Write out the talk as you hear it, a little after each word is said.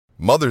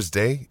Mother's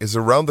Day is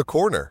around the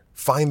corner.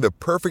 Find the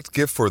perfect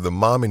gift for the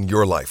mom in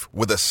your life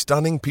with a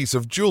stunning piece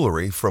of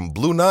jewelry from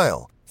Blue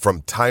Nile.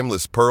 From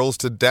timeless pearls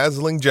to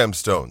dazzling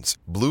gemstones,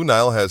 Blue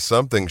Nile has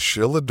something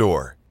she'll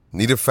adore.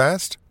 Need it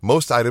fast?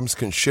 Most items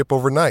can ship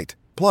overnight.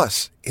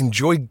 Plus,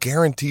 enjoy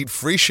guaranteed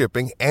free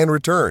shipping and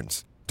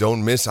returns.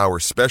 Don't miss our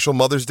special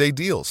Mother's Day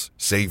deals.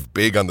 Save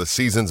big on the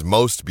season's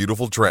most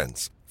beautiful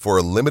trends. For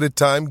a limited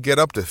time, get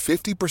up to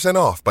 50%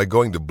 off by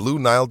going to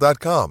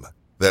BlueNile.com.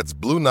 That's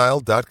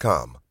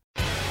BlueNile.com.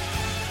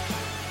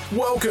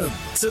 Welcome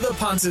to the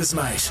Punters,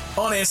 mate,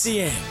 on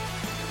SEN.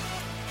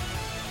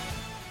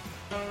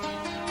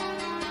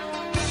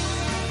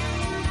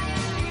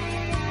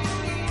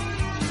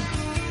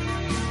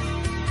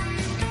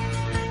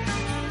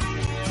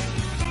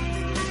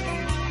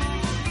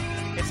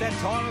 It's that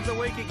time of the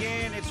week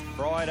again. It's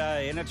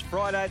Friday, and it's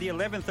Friday the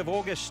 11th of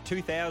August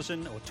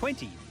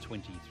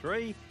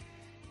 2023,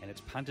 and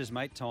it's Punters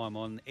Mate time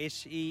on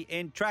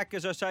SEN Track.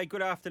 As I say,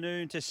 good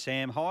afternoon to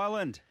Sam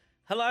Hyland.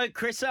 Hello,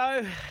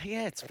 Chriso.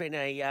 Yeah, it's been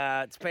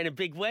a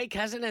big week,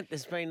 hasn't it?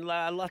 There's been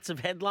lots of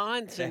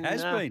headlines. It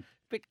has been. A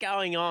bit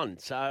going on.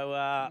 So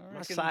I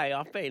must say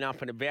I've been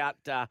up and about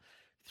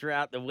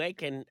throughout the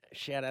week. And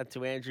shout out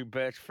to Andrew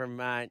Birch from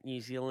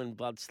New Zealand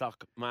Bloodstock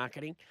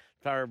Marketing,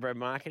 Thoroughbred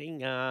Marketing.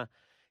 Yeah,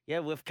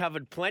 we've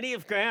covered plenty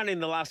of ground in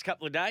the last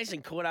couple of days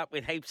and caught up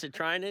with heaps of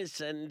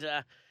trainers. And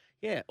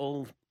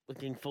all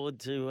looking forward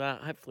to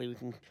hopefully we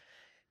can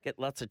get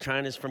lots of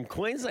trainers from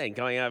Queensland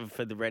going over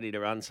for the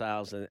ready-to-run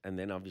sales and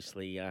then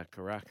obviously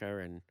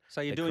Karaka and So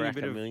you're the doing a Karaka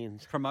bit of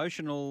Millions.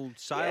 promotional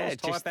sales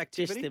type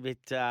activity? Just a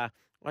bit. I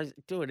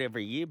do it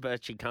every year.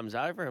 Birchie comes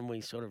over and we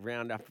sort of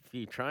round up a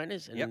few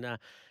trainers. And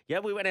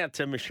we went out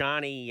to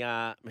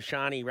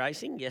Mashani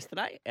Racing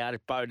yesterday out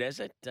at Bow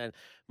Desert.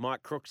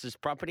 Mike Crooks'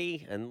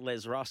 property, and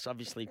Les Ross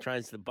obviously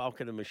trains the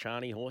bulk of the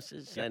Mashani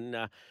horses. Yep. And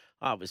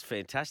it was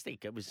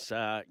fantastic. It was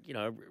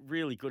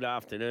really good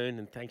afternoon,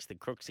 and thanks to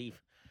Crooksy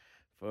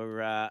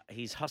for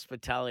his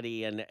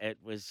hospitality, and it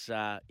was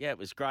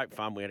great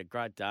fun. We had a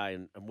great day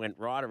and went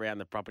right around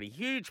the property.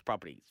 Huge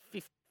property,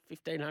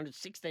 1,500,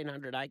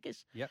 1,600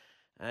 acres. Yep.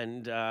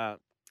 And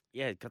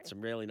got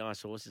some really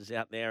nice horses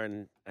out there,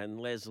 and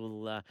Les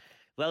will.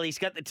 He's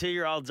got the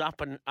 2-year-olds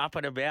up and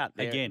about.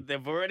 Again,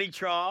 they've already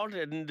trialled,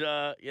 and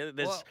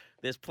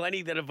there's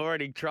plenty that have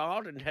already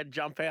trialled and had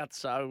jump outs.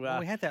 So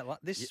we had that.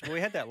 We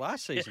had that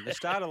last season. The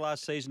start of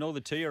last season, all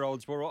the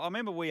 2-year-olds were. I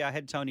remember we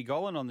had Tony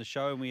Golan on the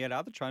show, and we had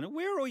other trainers.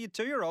 Where are all your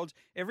 2-year-olds?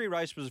 Every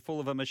race was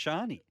full of a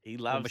Mashani. He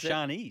loves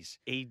Mashanis.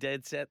 He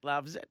dead set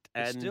loves it,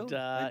 But still,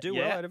 they do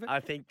well out of it. I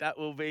think that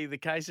will be the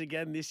case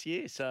again this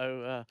year.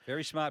 So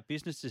very smart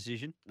business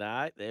decision.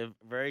 No, they're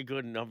very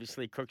good, and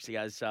obviously Crooksy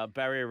has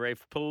Barrier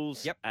Reef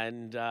pools. Yep.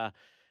 And they're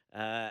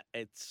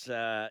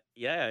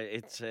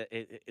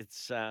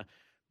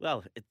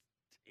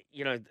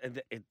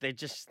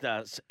just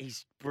he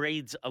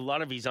breeds a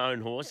lot of his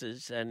own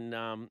horses, and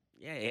I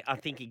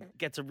think he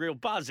gets a real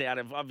buzz out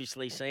of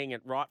obviously seeing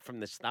it right from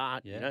the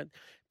start. Yeah.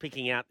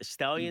 Picking out the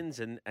stallions,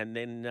 and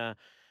then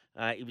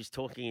he was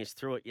talking us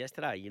through it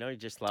yesterday. He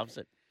just loves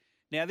it.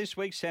 Now, this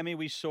week, Sammy,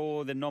 we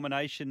saw the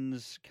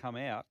nominations come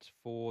out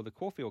for the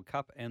Caulfield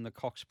Cup and the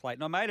Cox Plate.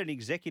 And I made an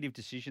executive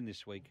decision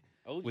this week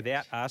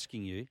without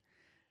asking you,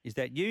 is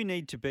that you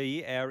need to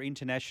be our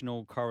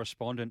international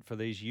correspondent for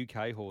these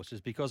UK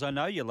horses, because I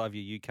know you love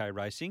your UK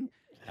racing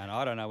and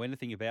I don't know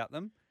anything about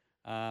them.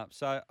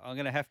 So I'm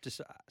going to have to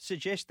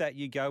suggest that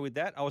you go with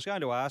that. I was going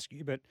to ask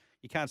you, but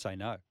you can't say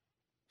no.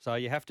 So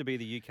you have to be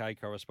the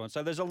UK correspondent.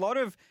 So there's a lot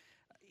of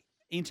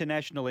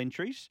international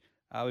entries.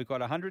 We've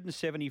got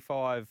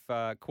 175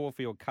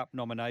 Caulfield Cup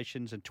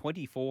nominations and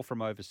 24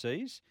 from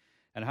overseas,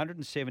 and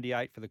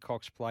 178 for the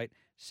Cox Plate,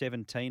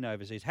 17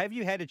 overseas. Have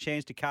you had a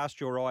chance to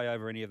cast your eye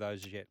over any of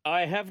those yet?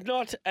 I have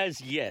not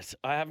as yet.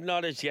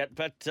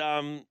 But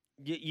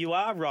you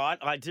are right.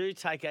 I do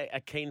take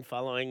a keen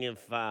following of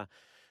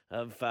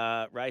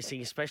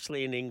racing,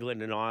 especially in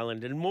England and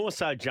Ireland, and more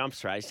so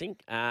jumps racing.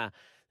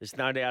 There's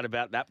no doubt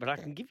about that, but I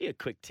can give you a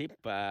quick tip.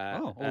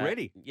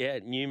 Already?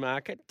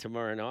 Newmarket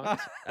tomorrow night.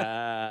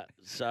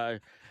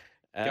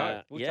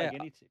 Go. We'll take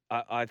any tip.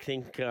 I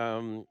think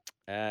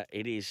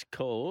it is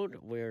called,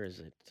 where is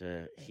it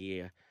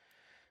here?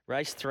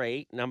 Race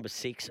 3, number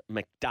 6,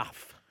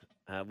 Macduff,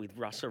 with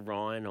Russell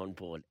Ryan on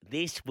board.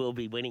 This will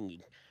be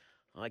winning.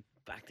 I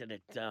backed it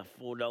at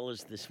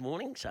 $4 this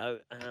morning, so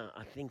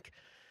I think...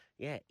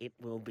 Yeah, it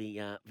will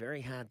be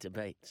very hard to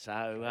beat.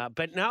 So,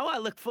 but no, I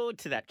look forward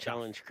to that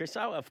challenge,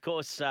 Chriso. Of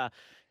course,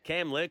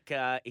 Cam Luke,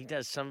 he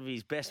does some of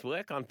his best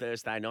work on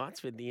Thursday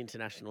nights with the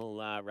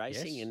international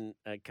racing,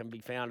 and can be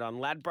found on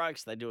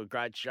Ladbrokes. They do a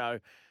great show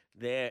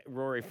there.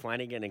 Rory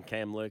Flanagan and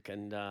Cam Luke,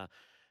 and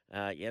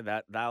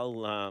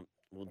they'll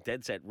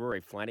dead set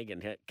Rory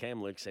Flanagan.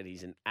 Cam Luke said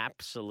he's an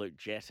absolute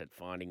jet at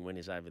finding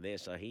winners over there,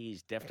 so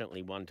he's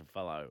definitely one to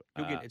follow.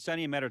 It's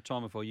only a matter of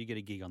time before you get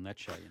a gig on that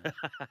show.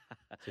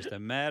 It's just a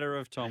matter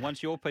of time.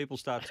 Once your people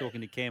start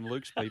talking to Cam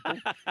Luke's people,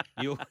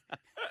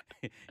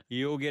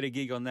 you'll get a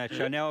gig on that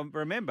show. Now,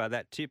 remember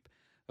that tip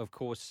of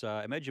course,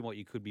 imagine what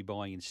you could be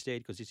buying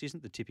instead, because this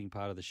isn't the tipping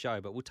part of the show,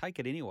 but we'll take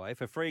it anyway.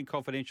 For free and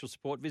confidential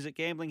support, visit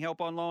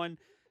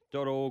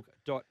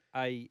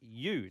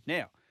gamblinghelponline.org.au.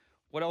 Now,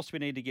 what else we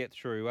need to get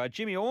through?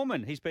 Jimmy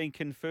Orman, he's been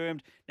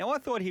confirmed. Now, I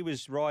thought he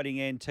was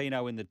riding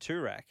Antino in the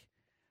Toorak,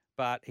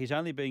 but he's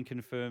only been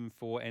confirmed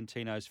for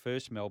Antino's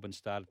first Melbourne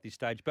start at this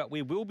stage. But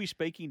we will be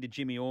speaking to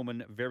Jimmy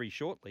Orman very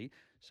shortly,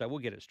 so we'll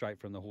get it straight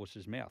from the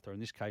horse's mouth, or in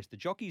this case, the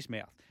jockey's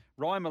mouth.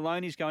 Ryan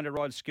Maloney's going to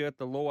ride Skirt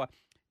the Law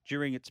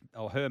during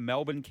her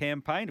Melbourne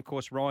campaign. Of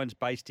course, Ryan's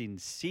based in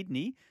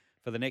Sydney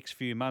for the next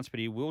few months,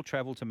 but he will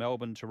travel to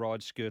Melbourne to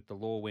ride Skirt the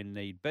Law when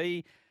need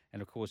be.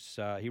 And, of course,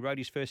 he rode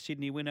his first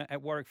Sydney winner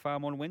at Warwick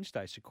Farm on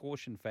Wednesday, so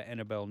caution for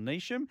Annabelle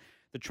Neesham.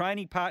 The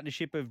training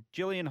partnership of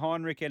Gillian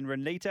Heinrich and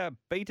Renita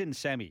Beaton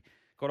Sammy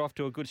got off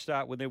to a good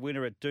start with their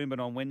winner at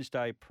Doomben on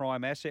Wednesday,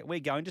 Prime Asset. We're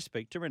going to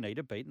speak to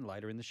Renita Beaton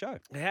later in the show.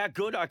 How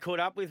good. I caught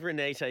up with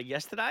Renita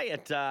yesterday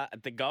at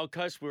the Gold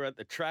Coast. We were at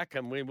the track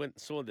and we went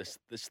and saw the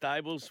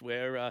stables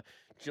where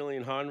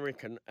Gillian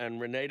Heinrich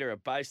and Renita are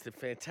based. A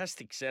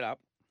fantastic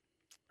setup.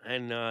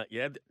 And,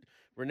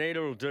 Renita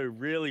will do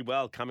really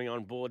well coming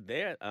on board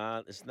there.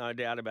 There's no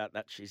doubt about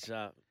that. She's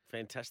a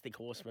fantastic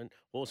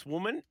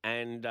horsewoman,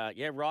 and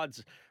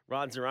rides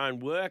her own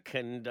work,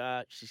 and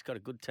she's got a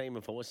good team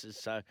of horses.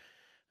 So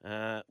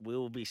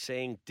we'll be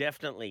seeing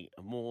definitely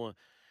more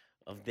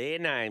of their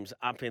names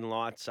up in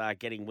lights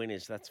getting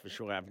winners. That's for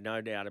sure. I have no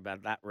doubt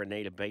about that.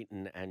 Renita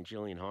Beaton and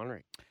Gillian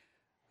Heinrich.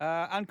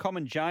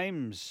 Uncommon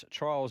James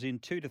trials in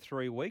 2 to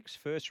 3 weeks.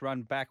 First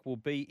run back will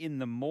be in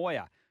the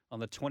Moir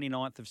on the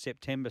 29th of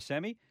September,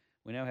 Sammy.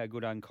 We know how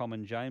good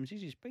Uncommon James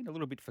is. He's been a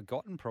little bit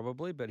forgotten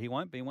probably, but he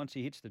won't be once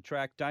he hits the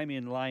track.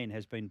 Damien Lane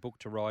has been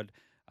booked to ride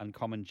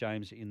Uncommon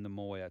James in the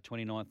Moir,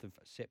 29th of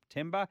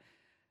September.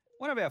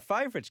 One of our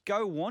favourites,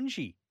 Go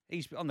Wanji.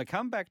 He's on the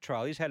comeback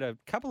trail. He's had a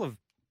couple of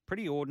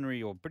pretty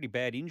ordinary or pretty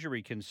bad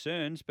injury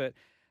concerns, but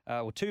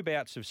 2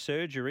 bouts of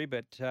surgery,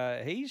 but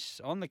he's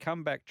on the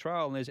comeback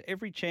trail, and there's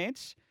every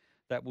chance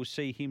that we'll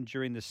see him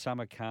during the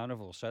summer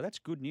carnival. So that's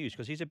good news,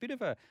 because he's a bit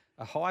of a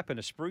hype and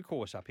a spruik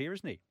horse up here,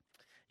 isn't he?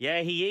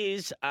 Yeah, he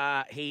is.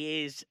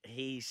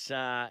 He's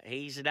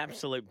an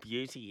absolute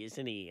beauty,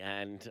 isn't he?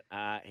 And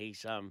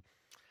he's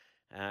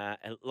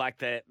like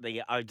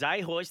the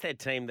O'Day Hoisted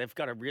team. They've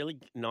got a really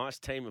nice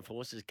team of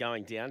horses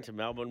going down to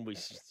Melbourne. We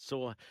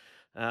saw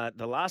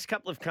the last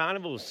couple of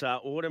carnivals,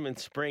 autumn and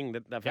spring,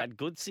 that they've had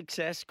good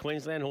success.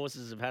 Queensland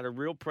horses have had a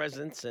real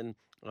presence, and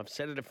I've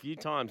said it a few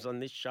times on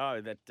this show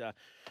that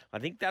I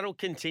think that'll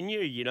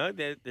continue. You know,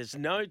 there's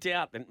no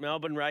doubt that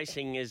Melbourne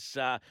racing is,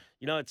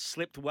 it's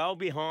slipped well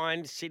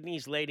behind.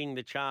 Sydney's leading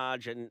the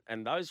charge, and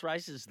those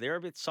races, they're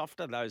a bit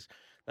softer, those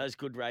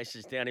good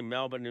races down in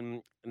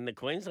Melbourne, and the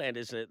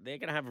Queenslanders, they're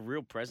going to have a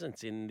real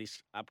presence in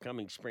this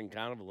upcoming spring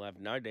carnival. I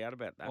have no doubt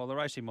about that. Well, the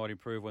racing might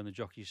improve when the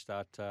jockeys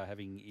start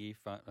having the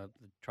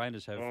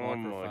trainers have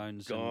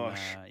microphones and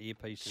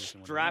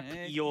earpieces. Strap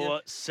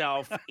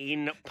yourself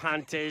in,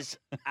 punters.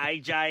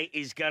 AJ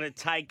is going to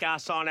take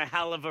us on a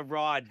hell of a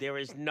ride. There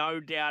is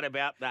no doubt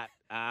about that.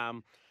 I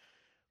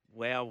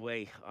don't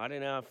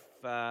know if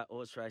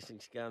horse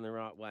racing's going the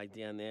right way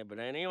down there. But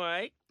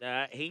anyway,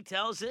 he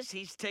tells us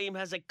his team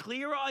has a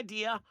clear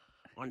idea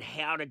on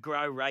how to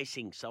grow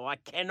racing. So I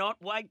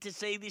cannot wait to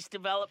see this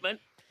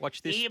development.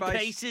 Watch this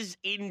Earpieces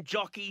in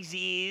jockeys'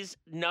 ears,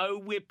 no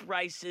whip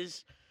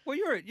races. Well,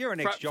 you're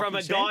an ex-jockey, from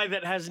a guy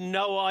that has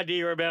no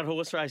idea about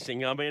horse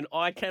racing. I mean,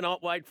 I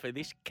cannot wait for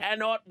this.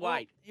 Cannot wait.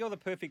 Well, you're the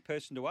perfect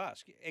person to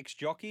ask.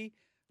 Ex-jockey,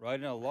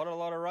 rode in a lot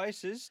of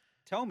races.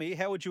 Tell me,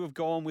 how would you have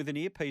gone with an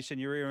earpiece in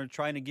your ear and a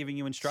trainer giving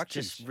you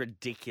instructions? It's just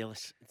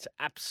ridiculous. It's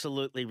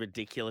absolutely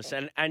ridiculous.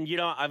 And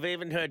I've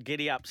even heard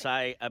Giddy Up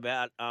say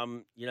about,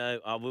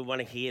 we want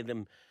to hear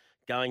them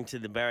going to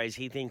the barriers.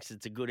 He thinks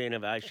it's a good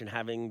innovation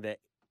having the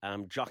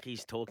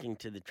jockeys talking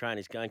to the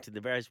trainers going to the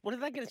barriers. What are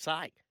they going to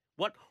say?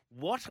 What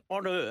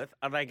on earth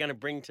are they going to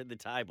bring to the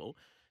table?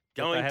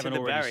 Going to the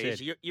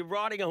barriers, you're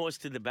riding a horse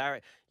to the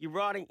barrier. You're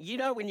riding. You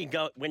know when you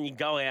go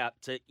out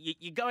to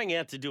you're going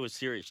out to do a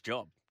serious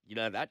job. You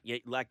know that?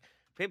 Like,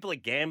 people are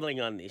gambling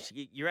on this.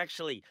 You're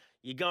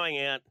going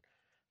out,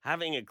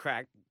 having a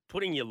crack,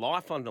 putting your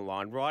life on the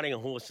line, riding a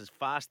horse as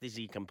fast as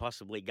you can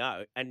possibly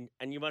go, and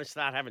you want to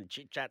start having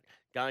chit-chat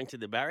going to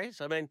the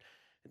barriers? I mean,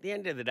 at the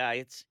end of the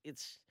day,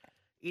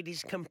 it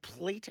is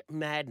complete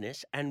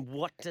madness, and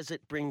what does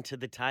it bring to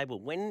the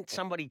table? When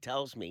somebody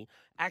tells me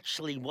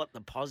actually what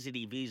the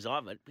positive is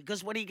of it,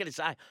 because what are you going to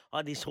say?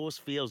 Oh, this horse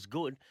feels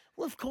good.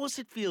 Well, of course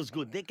it feels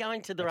good. They're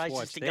going to the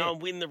races to go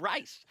and win the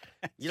race.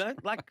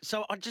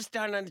 So I just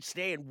don't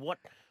understand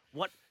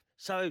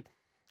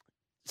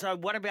so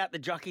what about the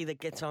jockey that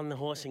gets on the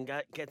horse and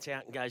gets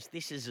out and goes,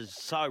 this is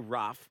so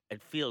rough,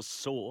 it feels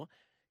sore.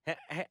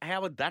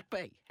 How would that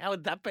be? How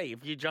would that be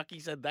if your jockey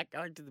said that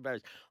going to the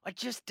barriers? I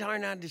just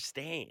don't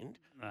understand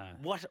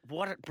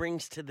what it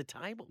brings to the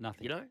table.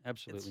 Nothing.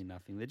 Absolutely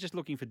nothing. They're just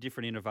looking for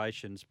different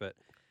innovations, but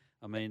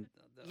I mean,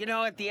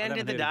 at the end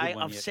of the day,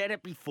 I've said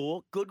it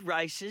before: good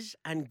races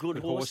and good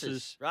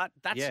horses. Right?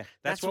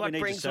 That's what we need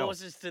brings to sell.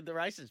 horses to the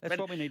races. That's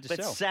what we need to sell.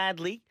 But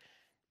sadly,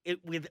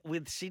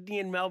 with Sydney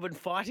and Melbourne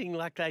fighting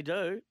like they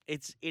do,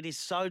 it is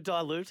so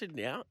diluted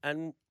now,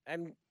 and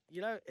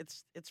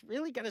it's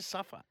really going to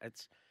suffer.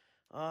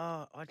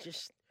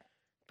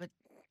 But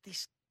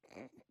this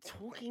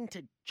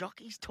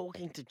jockeys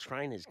talking to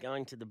trainers,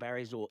 going to the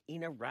barriers or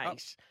in a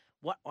race,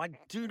 what I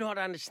do not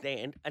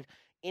understand, and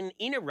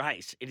in a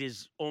race, it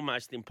is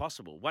almost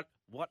impossible.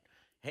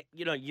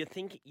 You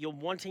think you're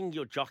wanting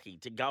your jockey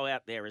to go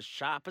out there as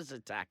sharp as a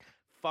tack,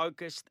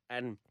 focused,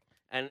 and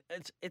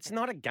it's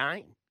not a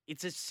game.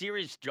 It's a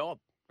serious job,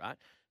 right?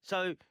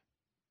 So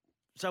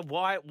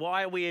why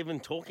are we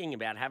even talking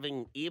about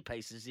having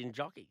earpieces in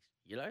jockeys?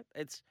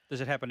 Does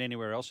it happen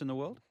anywhere else in the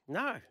world?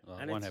 No. Well,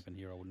 it won't happen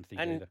here, I wouldn't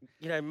think and,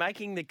 either.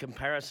 Making the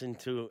comparison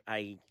to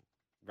a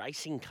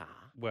racing car,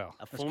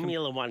 a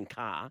Formula One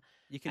car.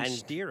 You can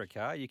steer a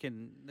car.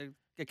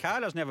 A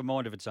car doesn't have a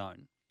mind of its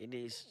own. It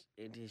is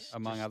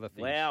among other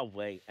things.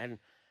 And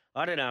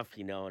I don't know if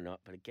you know or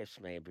not, but it gets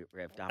me a bit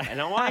revved up. And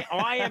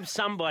I am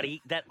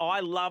somebody that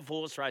I love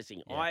horse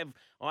racing. Yeah.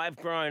 I've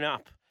grown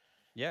up,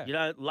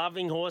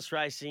 loving horse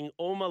racing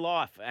all my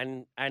life,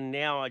 and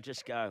now I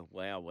just go,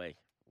 wowee,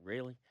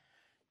 really?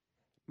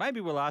 Maybe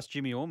we'll ask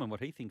Jimmy Orman what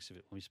he thinks of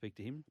it when we speak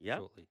to him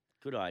shortly.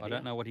 Good idea. I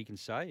don't know what he can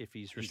say if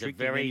he's restricted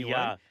very,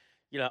 anyway.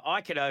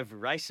 I could over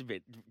race a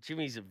bit.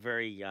 Jimmy's a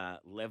very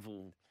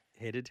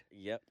level-headed.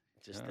 Yep.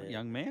 Just a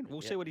young man.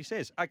 We'll see what he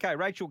says. Okay,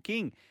 Rachel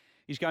King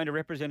is going to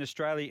represent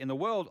Australia in the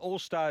World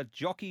All-Star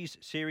Jockeys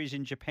Series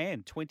in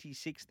Japan,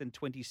 26th and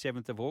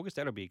 27th of August.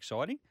 That'll be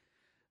exciting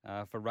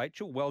for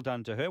Rachel. Well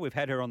done to her. We've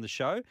had her on the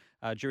show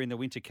during the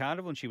Winter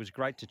Carnival, and she was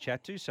great to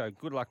chat to, so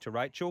good luck to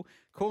Rachel.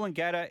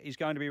 Coolangatta is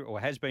going to be, or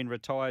has been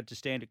retired to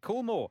stand at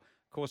Coolmore.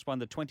 Of course, won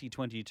the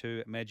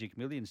 2022 Magic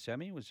Millions.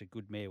 Sammy was a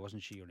good mare,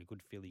 wasn't she? Or a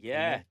good filly.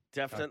 Yeah,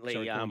 definitely.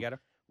 Coolangatta.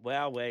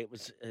 Wow,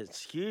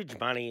 it's huge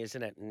money,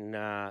 isn't it?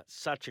 And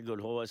such a good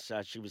horse.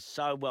 She was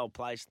so well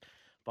placed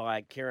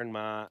by Kieran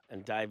Maher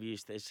and Dave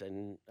Eustace,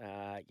 and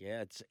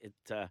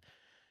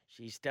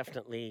she's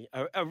definitely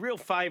a real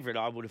favourite,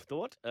 I would have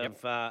thought,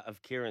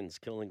 of Kieran's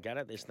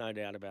Coolangatta. There's no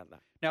doubt about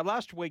that. Now,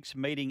 last week's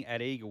meeting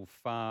at Eagle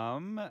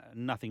Farm,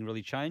 nothing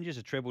really changes.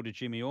 A treble to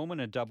Jimmy Orman,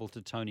 a double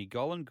to Tony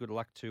Gollan. Good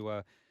luck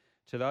to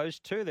those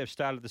two. They've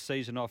started the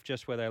season off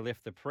just where they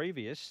left the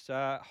previous.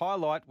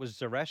 Highlight was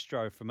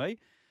Zarastro for me.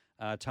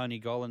 Tony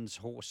Gollan's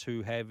horse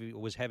who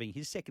was having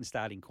his second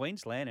start in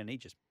Queensland, and he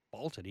just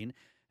bolted in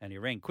and he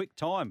ran quick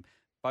time.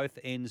 Both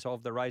ends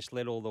of the race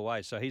led all the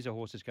way. So he's a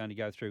horse that's going to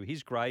go through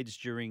his grades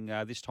during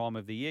this time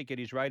of the year, get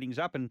his ratings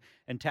up and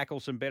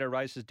tackle some better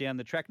races down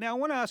the track. Now, I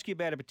want to ask you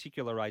about a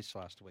particular race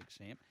last week,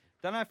 Sam.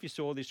 Don't know if you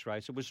saw this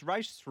race. It was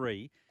race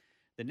 3,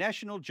 the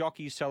National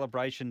Jockeys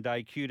Celebration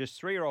Day Cutis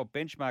 3-year-old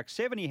benchmark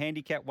 70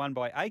 handicap won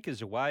by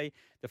Acres Away.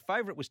 The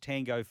favourite was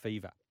Tango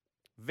Fever.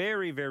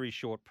 Very, very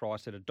short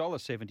price at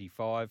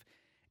 $1.75.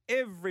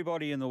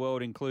 Everybody in the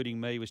world, including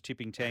me, was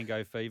tipping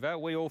Tango Fever.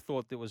 We all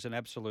thought that was an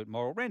absolute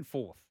moral. Ran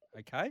 4th,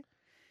 okay?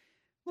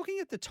 Looking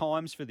at the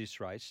times for this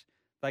race,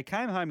 they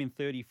came home in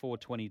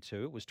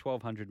 34.22. It was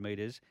 1,200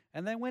 metres,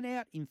 and they went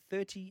out in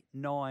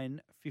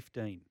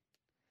 39.15.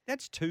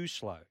 That's too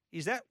slow.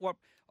 Is that what...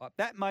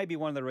 that may be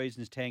one of the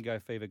reasons Tango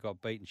Fever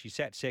got beaten. She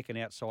sat second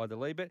outside the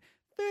lead, but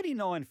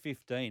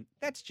 39.15,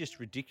 that's just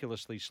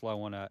ridiculously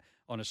slow on a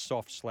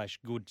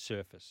soft/good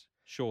surface,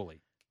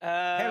 surely.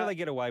 How do they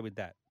get away with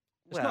that?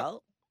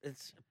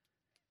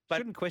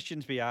 Shouldn't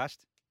questions be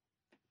asked?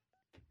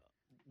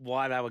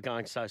 Why they were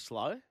going so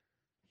slow?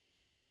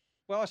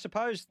 Well, I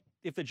suppose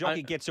if the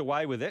jockey gets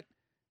away with it,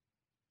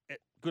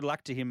 good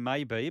luck to him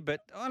maybe,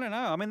 but I don't know.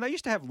 I mean, they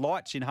used to have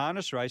lights in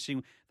harness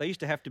racing. They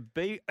used to have to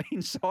be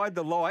inside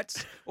the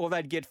lights or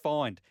they'd get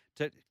fined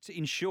to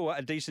ensure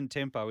a decent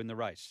tempo in the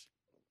race.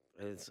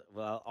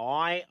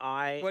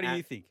 What do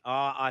you think?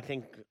 I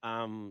think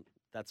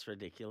that's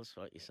ridiculous.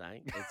 What you're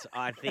saying?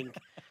 I think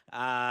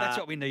that's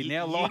what we need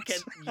now.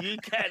 Lights. You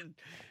can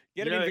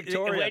get it in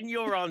Victoria when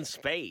you're on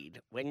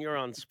speed. When you're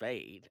on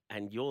speed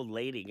and you're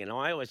leading, and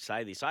I always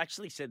say this. I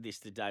actually said this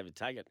to David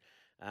Taggart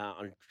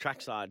on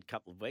trackside a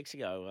couple of weeks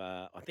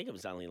ago. I think it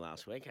was only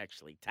last week,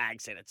 actually.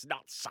 Tag said, it's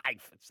not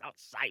safe. It's not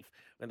safe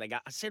when they go.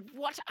 I said,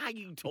 what are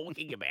you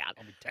talking about?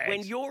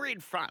 When you're in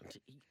front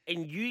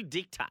and you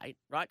dictate,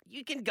 right,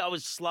 you can go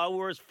as slow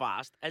or as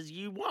fast as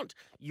you want.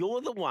 You're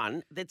the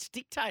one that's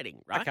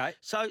dictating, right? Okay.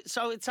 So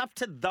it's up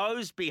to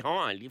those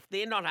behind, if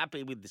they're not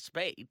happy with the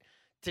speed,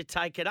 to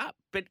take it up.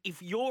 But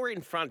if you're in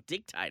front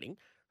dictating,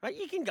 right,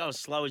 you can go as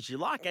slow as you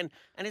like. And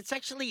it's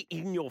actually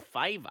in your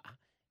favour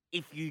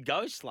if you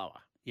go slower.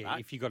 Yeah,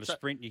 right? If you've got a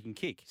sprint, you can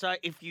kick. So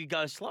if you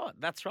go slower,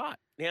 that's right.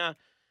 Now,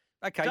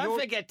 okay, don't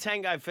forget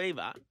Tango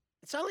Fever.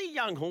 It's only a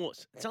young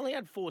horse. It's only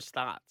had 4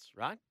 starts,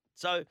 right?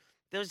 So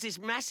there was this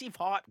massive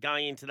hype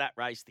going into that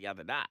race the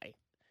other day,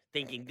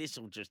 thinking this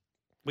will just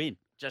win,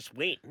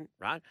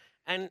 right?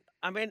 And,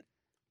 I mean,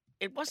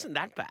 it wasn't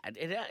that bad.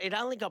 It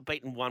only got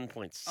beaten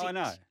 1.6. I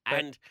know.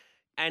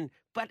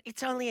 But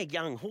it's only a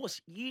young horse.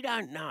 You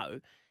don't know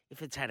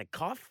if it's had a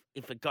cough,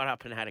 if it got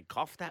up and had a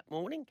cough that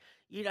morning.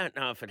 You don't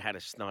know if it had a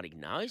snotty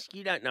nose.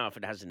 You don't know if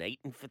it hasn't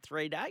eaten for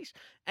 3 days.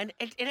 And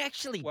it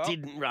actually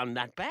didn't run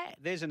that bad.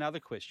 There's another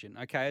question.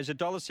 Okay, as a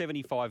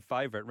 $1.75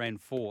 favourite, ran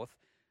fourth.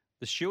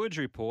 The steward's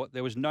report,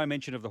 there was no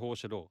mention of the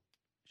horse at all.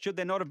 Should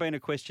there not have been a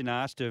question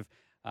asked of...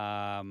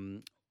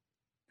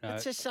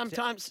 it's just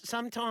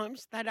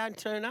sometimes they don't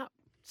turn up.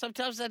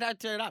 Sometimes they don't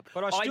turn up.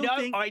 But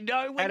I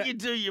know when you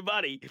do your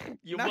money,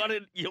 you want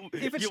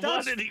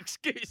an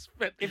excuse.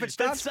 But if it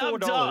starts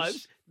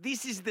sometimes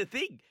this is the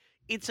thing.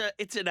 It's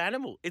an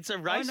animal. It's a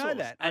racehorse. I know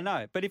that. I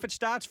know. But if it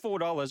starts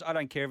 $4, I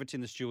don't care if it's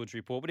in the steward's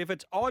report. But if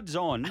it's odds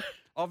on,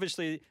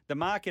 obviously the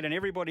market and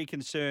everybody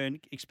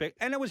concerned expect,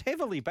 and it was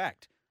heavily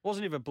backed.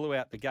 Wasn't even blew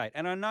out the gate.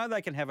 And I know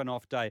they can have an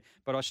off day,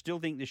 but I still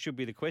think there should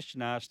be the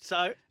question asked.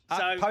 So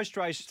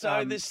post-race.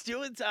 So the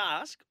stewards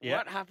ask,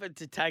 what happened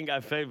to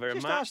Tango Fever?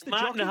 And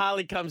Martin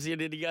Harley comes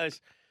in and he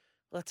goes,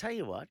 well, I'll tell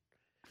you what.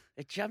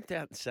 It jumped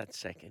out in that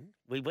second.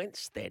 We went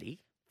steady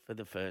for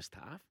the first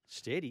half.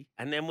 Steady?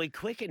 And then we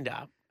quickened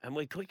up, and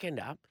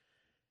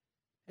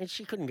and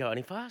she couldn't go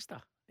any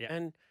faster.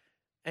 Yeah.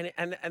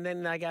 And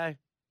then they go,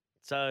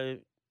 so...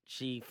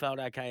 She felt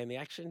okay in the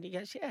action. He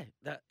goes, yeah,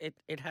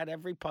 it had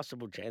every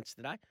possible chance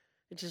today.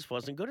 It just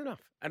wasn't good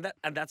enough, and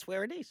that's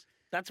where it is.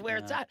 That's where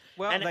it's at.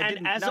 Well,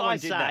 and as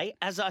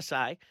I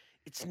say,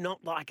 it's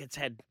not like it's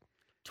had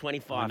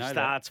 25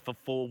 starts for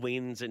 4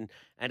 wins, and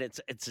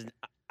it's an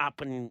up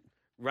and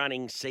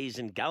running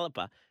seasoned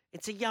galloper.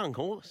 It's a young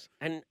horse,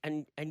 and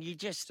you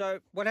just. So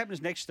what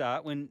happens next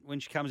start when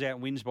she comes out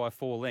and wins by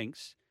 4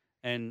 lengths?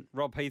 And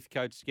Rob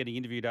Heathcote's getting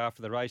interviewed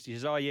after the race. He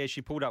says, oh, yeah,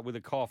 she pulled up with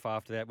a cough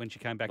after that when she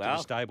came back to the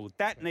stable.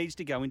 That needs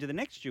to go into the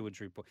next steward's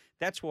report.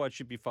 That's why it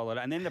should be followed.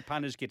 And then the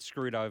punters get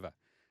screwed over.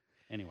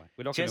 Anyway,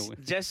 we're not going to...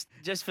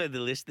 Just for the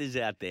listeners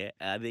out there,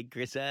 I think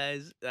Chris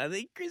has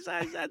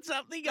had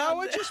something No,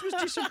 I just was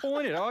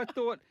disappointed. I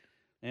thought...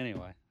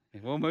 Anyway,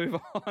 we'll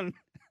move on.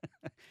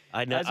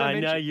 I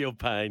know your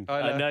pain.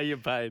 I know your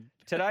pain.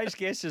 Today's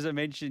guests, as I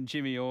mentioned,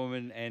 Jimmy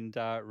Orman and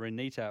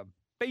Renita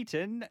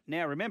Beaton.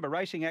 Now, remember,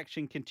 racing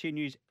action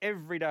continues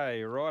every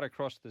day right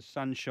across the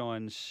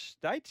Sunshine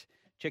State.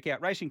 Check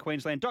out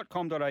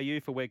racingqueensland.com.au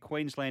for where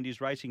Queensland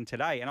is racing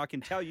today. And I can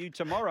tell you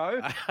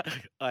tomorrow...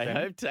 I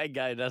hope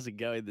Tango doesn't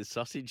go in the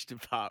sausage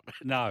department.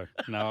 No,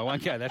 I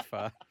won't go that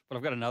far. But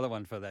I've got another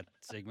one for that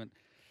segment.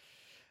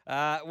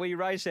 We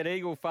race at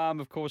Eagle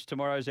Farm, of course.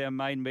 Tomorrow's our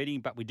main meeting.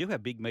 But we do have a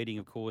big meeting,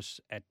 of course,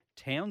 at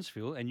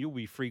Townsville. And you'll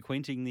be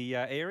frequenting the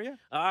area?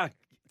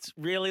 It's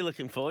really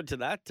looking forward to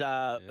that.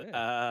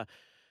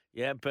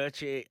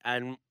 Birchie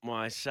and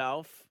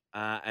myself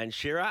and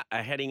Shira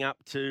are heading up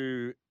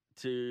to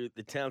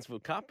the Townsville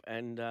Cup,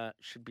 and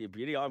should be a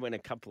beauty. I went a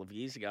couple of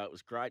years ago. It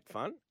was great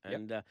fun,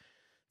 and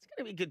it's going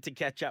to be good to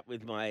catch up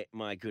with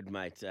my good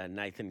mate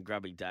Nathan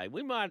Grubby Day.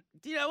 We might,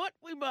 you know what?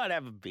 We might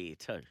have a beer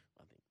too,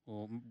 I think.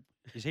 Well,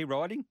 is he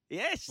riding?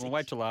 Yes. We'll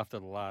wait till after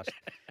the last.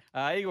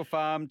 Eagle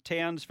Farm,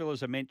 Townsville,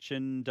 as I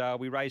mentioned.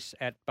 We race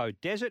at Bow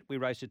Desert. We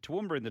race at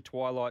Toowoomba in the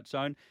Twilight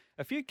Zone.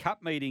 A few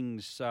cup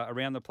meetings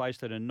around the place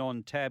that are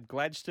non-tab.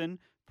 Gladstone,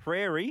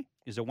 Prairie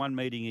is a 1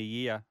 meeting a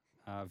year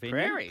venue.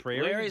 Prairie?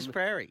 Where is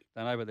Prairie?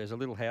 Don't know, but there's a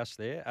little house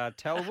there.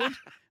 Telwood,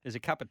 there's a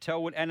cup at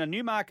Telwood, and a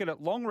Newmarket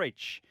at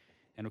Longreach.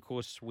 And, of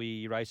course,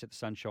 we race at the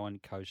Sunshine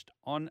Coast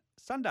on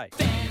Sunday.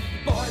 Then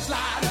the boys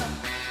light up.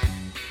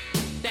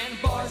 Then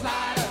the boys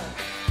light up.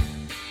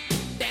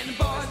 Then the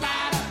boys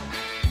light up.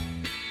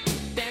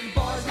 Then the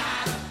boys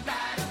light up.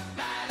 Light up,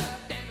 light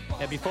up. Then the boys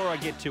Now, before I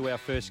get to our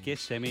first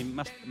guest, Sammy,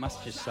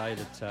 must just say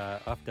that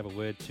I have to have a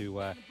word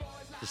to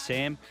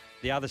Sam,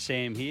 the other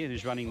Sam here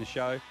who's running the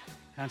show.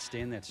 Can't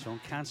stand that song.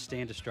 Can't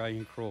stand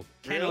Australian Crawl.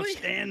 Cannot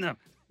stand them.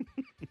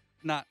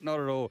 Nah, not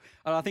at all.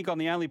 And I think I'm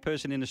the only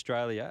person in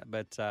Australia,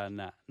 but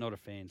not a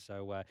fan.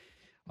 So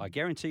I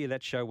guarantee you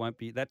that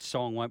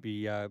song won't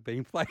be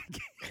being played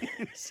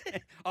again.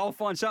 I'll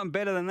find something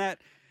better than that.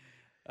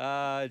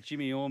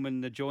 Jimmy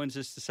Orman joins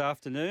us this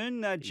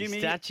afternoon.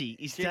 Jimmy,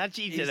 he's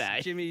touchy today.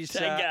 Jimmy's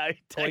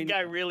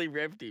Tango really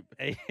revved him.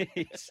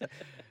 He's,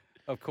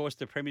 of course,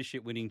 the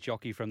premiership-winning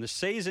jockey from the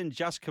season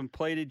just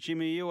completed.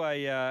 Jimmy,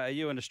 are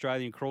you an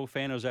Australian Crawl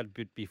fan, or was that a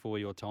bit before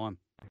your time?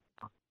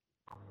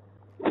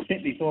 A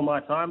bit before my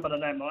time, but I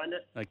don't mind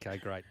it. Okay,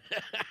 great.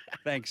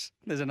 Thanks.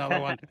 There's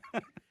another one.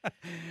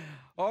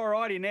 All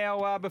righty.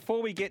 Now,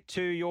 before we get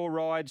to your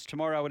rides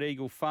tomorrow at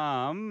Eagle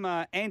Farm,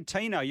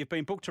 Antino, you've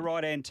been booked to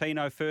ride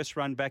Antino first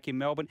run back in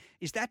Melbourne.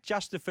 Is that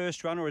just the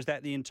first run, or is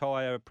that the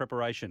entire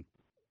preparation?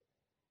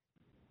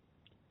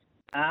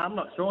 I'm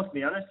not sure, to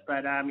be honest,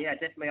 but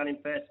definitely on him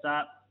first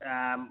start.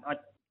 I'm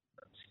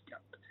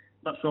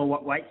not sure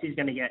what weights he's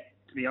going to get,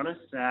 to be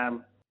honest.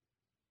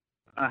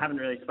 I haven't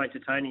really spoke to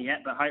Tony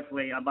yet, but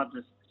hopefully I'd love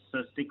to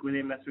sort of stick with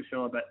him, that's for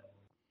sure. But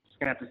just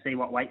going to have to see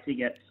what weights he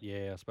gets.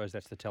 Yeah, I suppose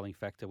that's the telling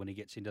factor when he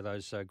gets into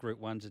those Group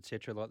 1s,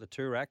 etc., like the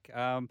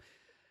Toorak.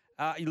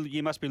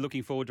 You must be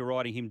looking forward to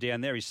riding him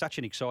down there. He's such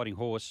an exciting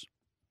horse.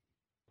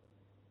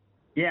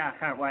 Yeah, I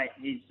can't wait.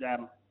 He's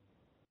a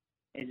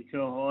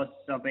cool horse.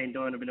 I've been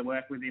doing a bit of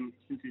work with him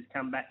since he's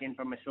come back in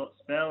from a short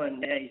spell,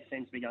 and yeah, he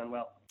seems to be going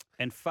well.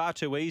 And Far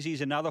Too Easy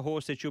is another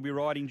horse that you'll be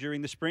riding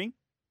during the spring?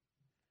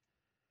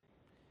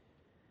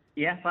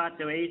 Yeah, Far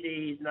Too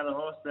Easy is another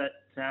horse that,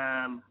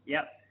 I'm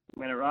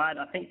going to ride.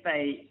 I think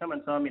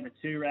someone told me the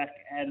two-rack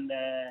and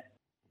the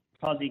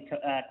Aussie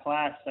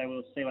class, so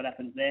we'll see what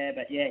happens there.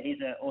 But, yeah, he's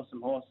an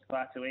awesome horse.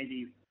 Far Too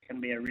Easy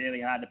can be a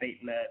really hard to beat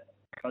in the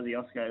Aussie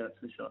Osco, that's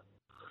for sure.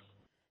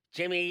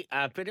 Jimmy,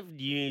 a bit of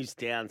news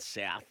down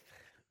south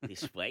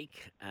this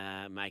week,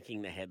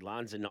 making the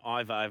headlines, and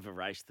I've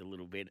over-raced a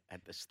little bit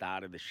at the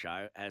start of the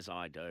show, as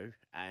I do.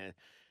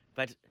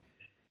 But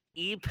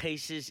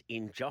earpieces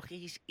in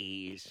jockeys'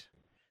 ears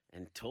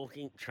and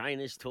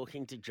trainers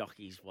talking to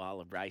jockeys while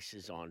the race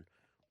is on.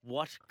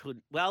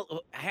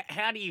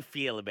 How do you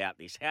feel about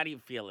this? How do you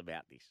feel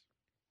about this?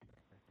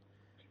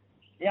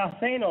 Yeah, I've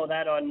seen all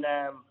that on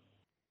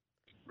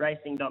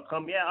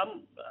racing.com. Yeah,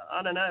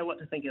 I don't know what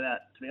to think of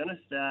that, to be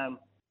honest.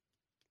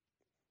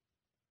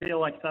 Feel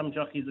like some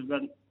jockeys have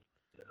got,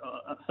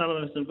 some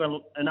of us have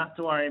got enough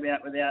to worry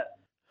about without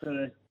sort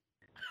of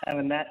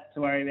having that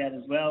to worry about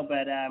as well.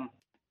 But I'm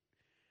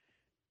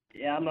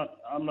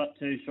not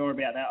too sure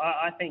about that.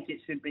 I think it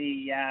should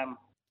be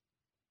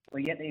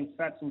we get the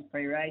instructions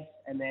pre-race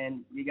and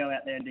then you go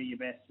out there and do your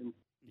best. And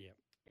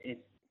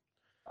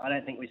I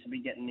don't think we should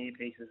be getting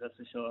earpieces, that's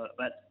for sure.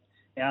 But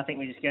yeah, I think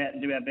we just go out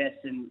and do our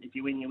best. And if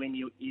you win, you win.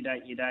 You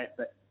don't, you don't.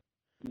 But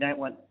you don't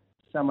want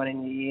someone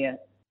in your ear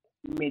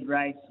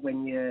mid-race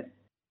when you're,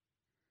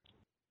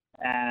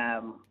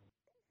 I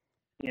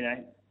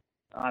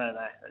don't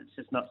know. It's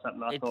just not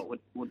something I thought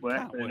would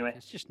work. But anyway,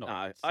 it's just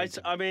not. No,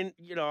 I mean,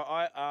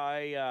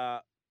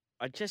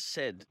 I just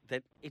said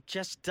that it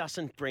just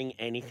doesn't bring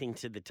anything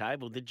to the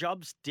table. The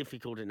job's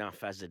difficult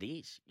enough as it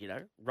is.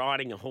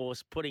 Riding a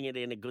horse, putting it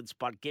in a good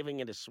spot, giving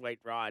it a sweet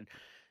ride,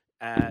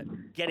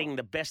 getting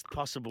the best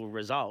possible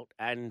result,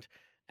 and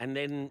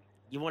then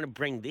you want to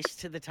bring this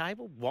to the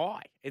table?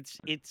 Why? It's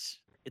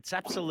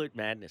absolute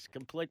madness,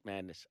 complete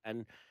madness,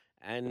 and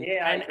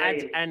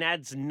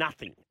adds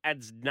nothing.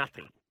 It's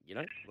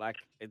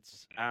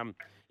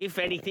if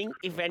anything,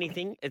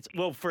 it's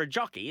for a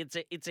jockey,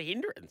 it's a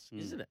hindrance,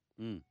 isn't it?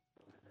 Mm.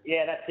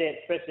 Yeah, that's it.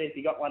 Especially if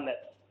you got one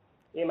that,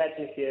 you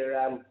imagine if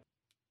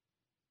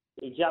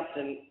you jumped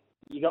and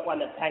you got one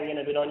that's hanging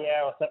a bit on you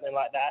or something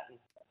like that, and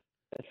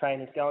the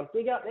trainer's going,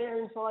 dig up there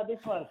inside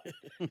this one.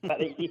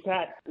 But you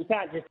can't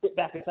just sit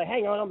back and say,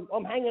 hang on,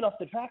 I'm hanging off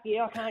the track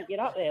here, I can't get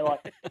up there,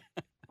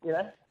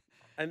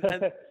 And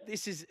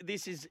this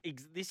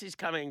is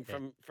coming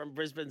from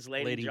Brisbane's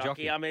leading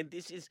jockey. I mean,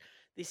 this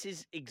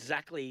is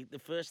exactly the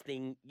first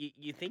thing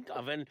you think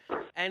of,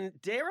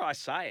 and dare I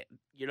say it,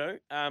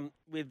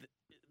 with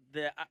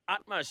the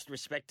utmost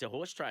respect to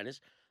horse trainers,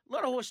 a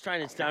lot of horse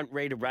trainers don't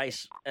read a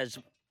race as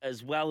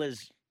well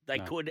as they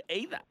could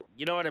either.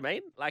 You know what I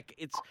mean? Like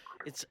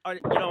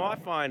I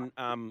find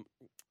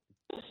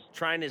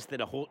trainers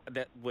that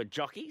were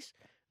jockeys.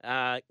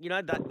 That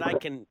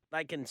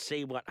they can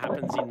see what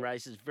happens in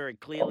races very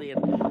clearly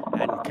and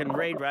can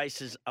read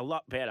races a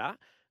lot better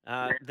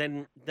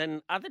than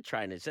other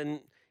trainers.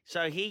 And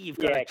so here you've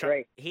got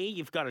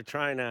a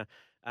trainer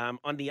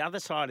on the other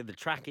side of the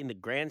track in the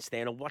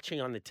grandstand or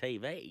watching on the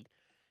TV.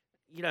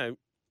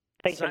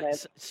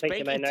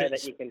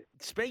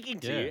 Speaking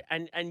to you,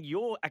 and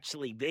you're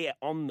actually there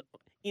on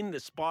the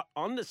spot,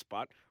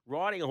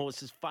 riding a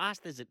horse as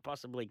fast as it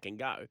possibly can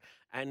go,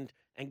 and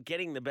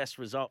getting the best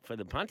result for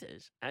the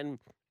punters, and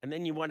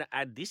then you want to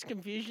add this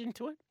confusion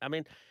to it. I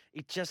mean,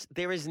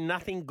 there is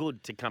nothing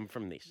good to come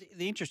from this.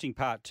 The interesting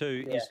part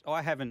too is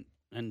I haven't,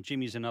 and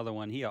Jimmy's another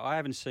one here. I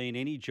haven't seen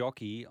any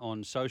jockey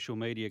on social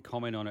media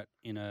comment on it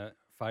in a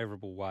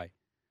favourable way,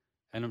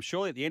 and I'm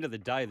sure at the end of the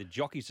day, the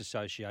Jockeys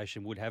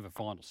Association would have a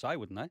final say,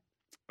 wouldn't they?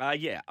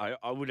 I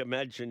would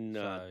imagine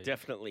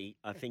definitely.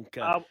 I think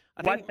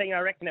one thing I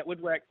reckon it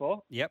would work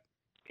for. Yep.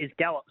 Is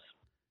gallops.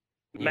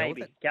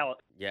 Maybe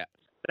gallops. Yeah.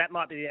 That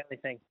might be the only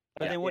thing.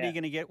 But then what are you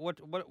going to get? What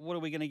are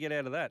we going to get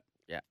out of that?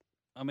 Yeah.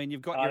 I mean,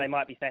 you've got. They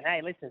might be saying,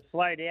 "Hey, listen,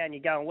 slow down.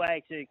 You're going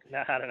way too."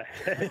 No, I don't know.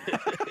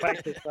 Way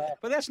too slow.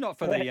 But that's not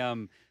for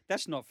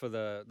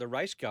the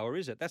race goer,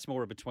 is it? That's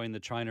more between the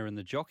trainer and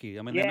the jockey.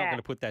 I mean, they're not going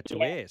to put that to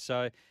air.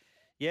 So,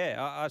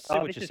 I see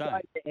what you're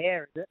saying. To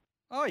air, is it?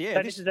 Oh yeah.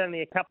 So this is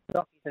only a couple of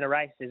jockeys in a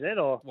race, is it?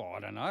 Or well,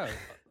 I don't know.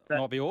 It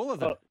might be all of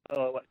them.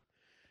 Or what?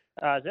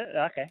 Oh, is it?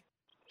 Okay.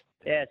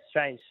 Yeah, it's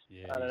strange.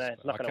 Yeah, I don't know.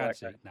 It's not going to work.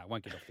 No, it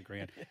won't get off the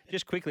ground.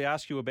 Just quickly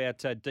ask you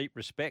about Deep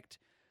Respect,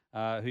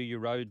 who you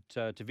rode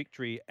to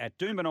victory at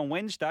Doomben on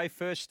Wednesday.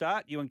 First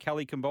start, you and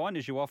Kelly combined,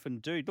 as you often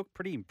do. Looked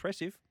pretty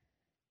impressive.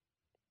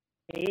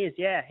 He is,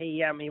 yeah.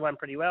 He won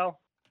pretty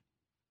well.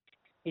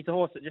 He's a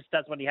horse that just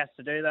does what he has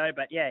to do, though.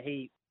 But yeah,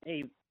 he's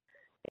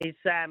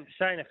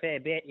shown a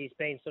fair bit. He's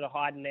been sort of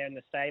hiding there in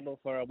the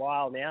stable for a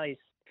while now. He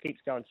keeps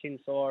going chin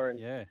sore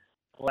and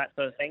all that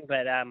sort of thing.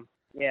 But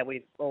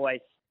we've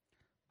always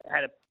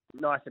had a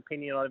nice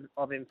opinion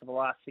of him for the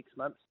last 6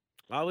 months.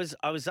 I was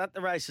at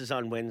the races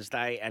on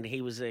Wednesday, and he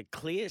was a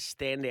clear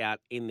standout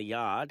in the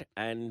yard.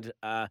 And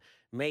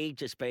me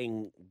just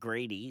being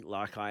greedy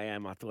like I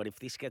am, I thought if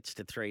this gets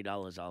to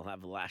 $3, I'll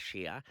have a lash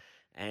here.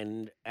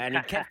 and he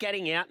kept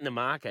getting out in the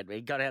market.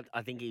 He got out.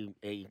 I think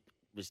he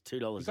was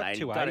 $2.80. He got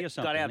 280 or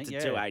something, Got I out think, to yeah.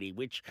 280,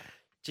 which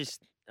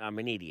just I'm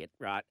an idiot,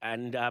 right?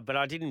 And but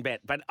I didn't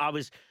bet. But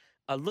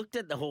I looked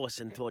at the horse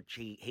and thought,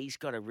 gee, he's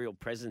got a real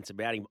presence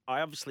about him.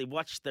 I obviously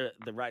watched the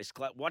race,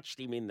 watched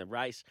him in the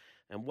race,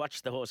 and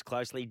watched the horse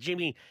closely.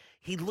 Jimmy,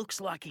 he looks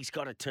like he's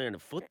got a turn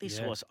of foot. This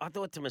horse. I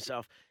thought to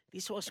myself,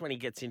 this horse when he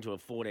gets into a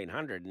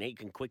 1400 and he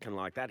can quicken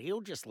like that,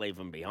 he'll just leave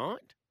him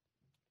behind.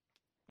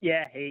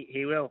 Yeah,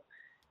 he will.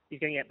 He's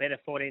going to get better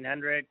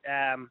 1400.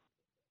 I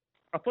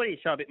thought he'd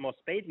show a bit more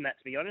speed than that,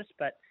 to be honest.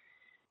 But,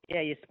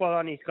 yeah, you're spot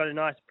on. He's got a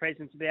nice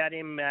presence about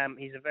him.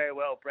 He's a very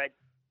well-bred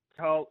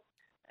colt.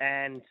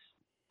 And,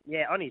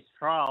 yeah, on his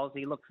trials,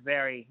 he looked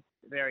very,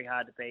 very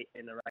hard to beat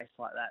in a race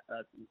like that.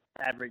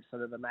 Average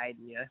sort of a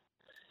maiden, you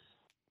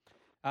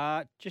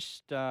know.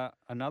 Just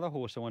another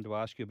horse I wanted to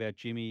ask you about,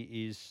 Jimmy,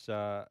 is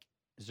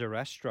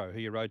Zarastro, who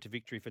you rode to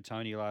victory for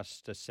Tony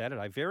last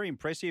Saturday. Very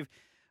impressive.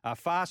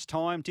 Fast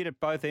time, did at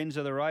both ends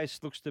of the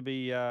race. Looks to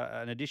be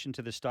an addition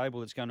to the stable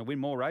that's going to win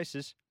more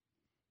races.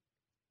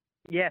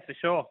 Yeah, for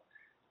sure.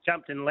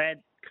 Jumped and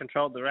led,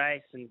 controlled the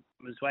race, and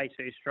was way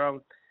too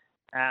strong.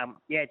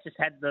 Just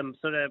had them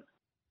sort of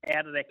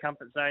out of their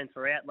comfort zone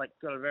throughout, like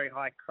got a very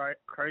high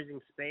cruising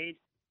speed.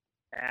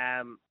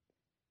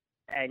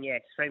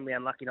 Extremely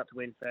unlucky not to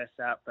win first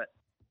up, but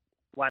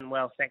won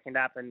well second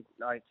up, and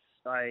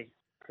I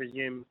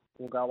presume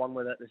we'll go on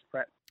with it this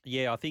prep.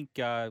 Yeah, I think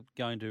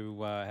going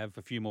to have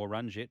a few more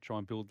runs yet, try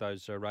and build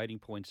those rating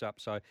points up.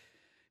 So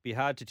be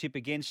hard to tip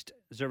against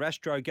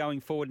Zarastro going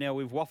forward. Now,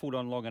 we've waffled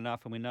on long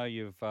enough, and we know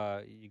you've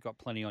got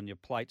plenty on your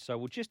plate. So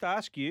we'll just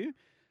ask you,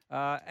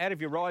 out of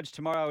your rides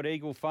tomorrow at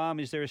Eagle Farm,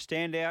 is there a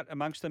standout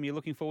amongst them you're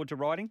looking forward to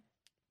riding?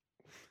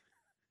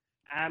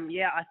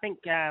 I think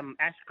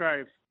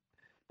Ashgrove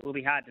will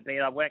be hard to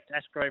beat. I worked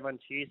Ashgrove on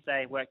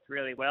Tuesday, worked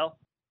really well.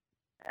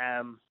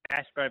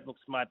 Ashgrove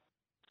looks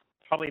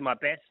probably my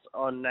best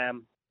on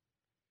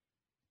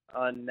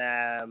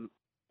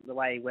the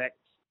way he worked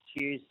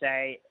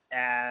Tuesday.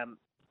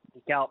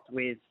 He galloped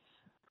with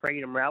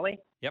Freedom Rally.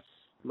 Yep.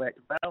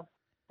 Worked well.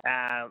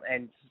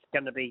 And it's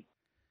going to be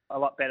a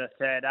lot better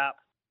third up.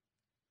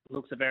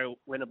 Looks a very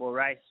winnable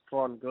race.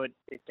 Drawn good.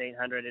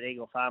 1500 at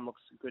Eagle Farm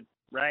looks a good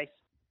race.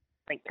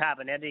 I think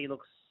Carbonetti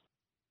looks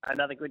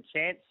another good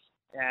chance.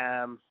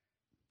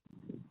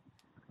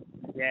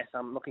 Yes,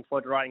 I'm looking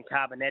forward to riding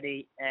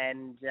Carbonetti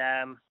and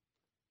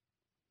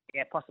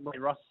possibly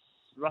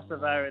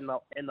Rossavo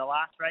in the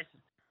last race,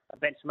 a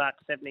benchmark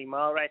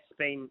 70-mile race.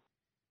 Been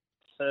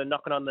sort of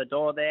knocking on the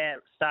door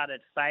there.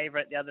 Started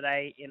favourite the other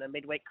day in a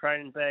midweek.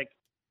 Cronenberg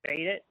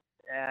beat it,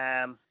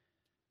 and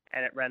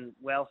it ran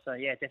well. So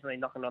yeah, definitely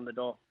knocking on the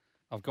door.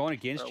 I've gone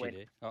against you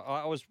there.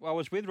 I was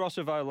with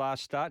Rossavo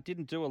last start.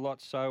 Didn't do a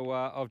lot, so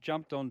I've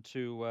jumped on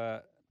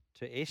to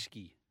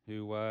Esky,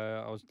 who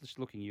I was just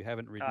looking. You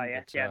haven't ridden. Oh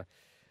yeah, but,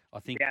 I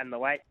think down the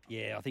weight.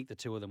 Yeah, I think the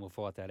two of them will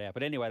fight that out.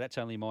 But anyway, that's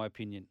only my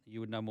opinion. You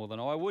would know more than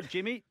I would.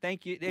 Jimmy,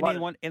 thank you. A lot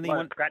of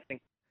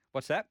scratching.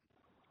 What's that?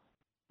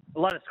 A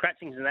lot of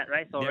scratchings in that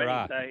race already. There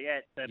are.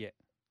 So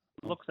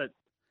looks a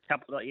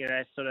couple of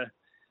sort of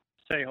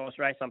 2-horse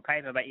race on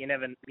paper, but you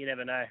never know.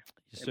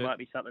 It might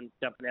be something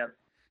jumping out.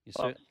 You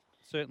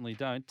certainly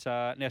don't.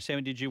 Now,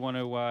 Sam, did you want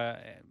to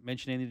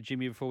mention anything to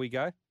Jimmy before we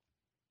go?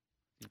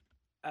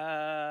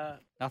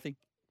 Nothing.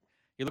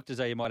 You looked as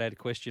though you might have had a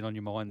question on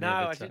your mind there. No,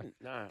 I didn't.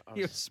 No,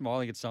 you were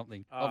smiling at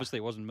something. Obviously,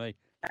 it wasn't me.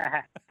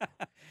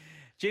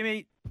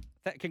 Jimmy,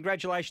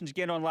 congratulations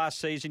again on last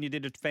season. You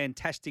did a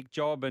fantastic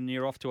job, and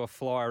you're off to a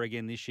flyer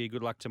again this year.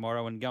 Good luck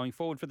tomorrow and going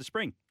forward for the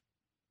spring.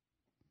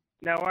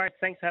 No worries.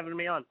 Thanks for having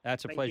me on.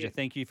 That's a pleasure.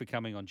 Thank you for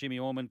coming on. Jimmy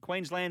Orman,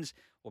 Queensland's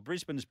or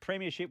Brisbane's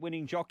premiership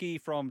winning jockey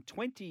from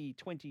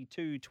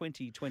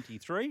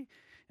 2022-2023.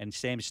 And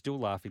Sam's still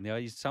laughing now.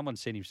 Someone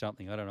sent him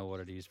something. I don't know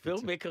what it is. Phil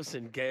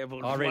Mickelson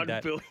gambled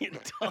 $1 billion.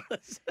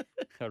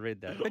 I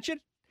read that. But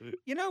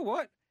you know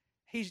what?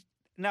 It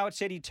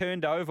said he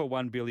turned over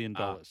 $1 billion.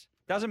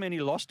 Doesn't mean he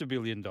lost $1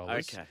 billion.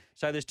 Okay.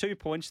 So there's 2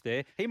 points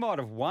there. He might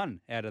have won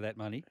out of that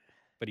money,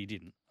 but he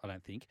didn't, I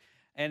don't think.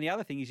 And the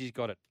other thing is he's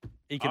got it.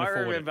 He can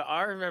afford it.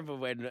 I remember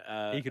when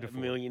he could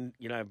afford $1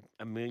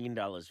 million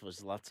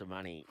was lots of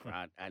money,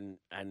 right? And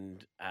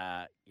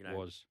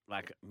was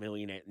like a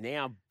millionaire.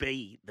 Now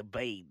the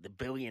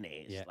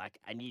billionaires, yeah.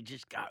 and you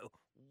just go,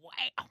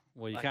 wow.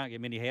 Well, you can't get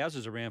many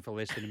houses around for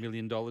less than $1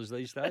 million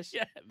these days.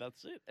 Yeah,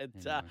 that's it.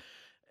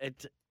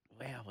 It's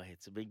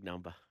a big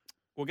number.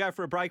 We'll go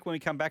for a break. When we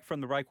come back from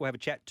the break, we'll have a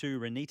chat to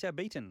Renita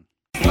Beaton.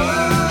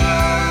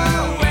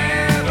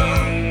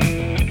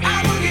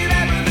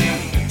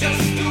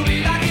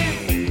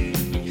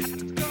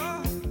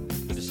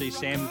 Good to see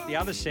Sam, the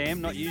other Sam,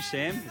 not you,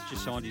 Sam, has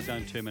just signed his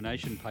own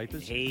termination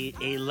papers. He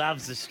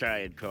loves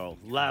Australian crawl,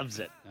 loves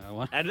it.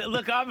 And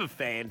look, I'm a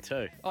fan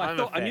too.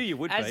 I knew you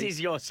would be. As is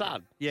your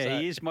son. Yeah, so.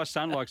 He is. My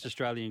son likes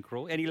Australian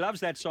crawl, and he loves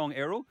that song,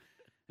 Errol,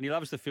 and he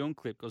loves the film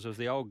clip because it was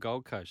the old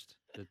Gold Coast.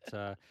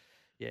 That,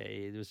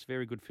 it was a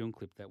very good film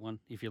clip, that one,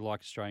 if you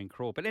like Australian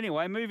crawl. But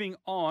anyway, moving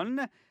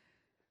on.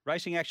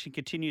 Racing action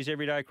continues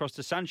every day across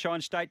the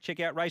Sunshine State.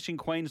 Check out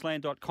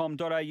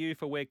racingqueensland.com.au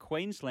for where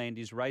Queensland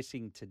is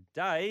racing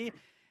today.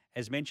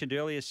 As mentioned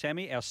earlier,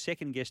 Sammy, our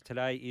second guest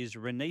today is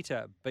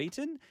Renita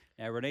Beaton.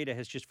 Now, Renita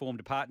has just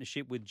formed a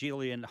partnership with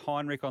Gillian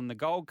Heinrich on the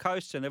Gold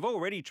Coast, and they've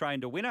already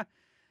trained a winner,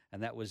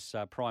 and that was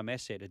Prime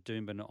Asset at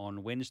Doomben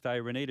on Wednesday.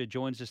 Renita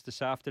joins us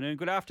this afternoon.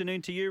 Good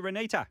afternoon to you,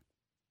 Renita.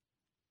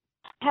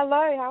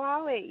 Hello, how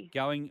are we?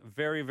 Going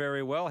very,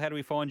 very well. How do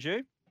we find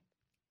you?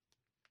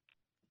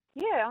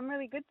 Yeah, I'm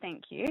really good,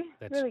 thank you.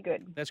 Really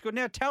good. That's good.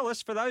 Now, tell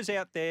us, for those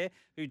out there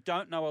who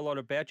don't know a lot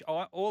about you,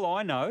 all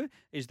I know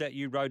is that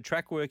you rode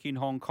track work in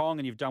Hong Kong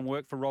and you've done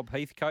work for Rob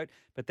Heathcote,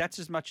 but that's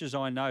as much as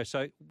I know.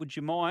 So would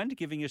you mind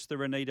giving us the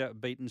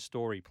Renita Beaton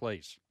story,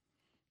 please?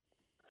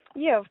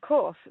 Yeah, of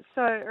course.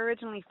 So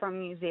originally from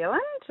New Zealand,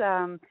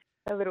 a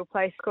little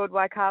place called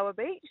Waikawa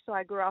Beach. So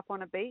I grew up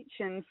on a beach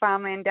and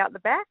farmland out the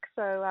back.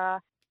 So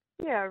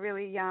yeah,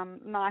 really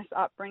nice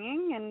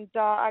upbringing, and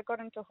I got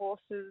into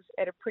horses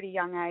at a pretty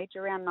young age,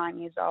 around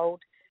 9 years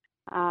old.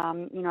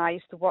 I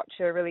used to watch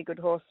a really good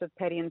horse of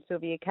Paddy and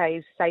Sylvia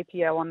Kay's,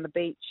 Sapio, on the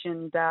beach,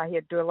 and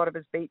he'd do a lot of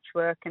his beach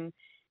work, and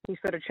he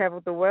sort of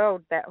travelled the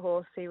world, that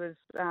horse. He was,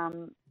 I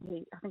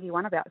think he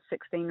won about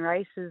 16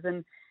 races,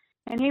 and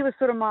he was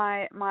sort of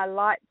my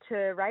light to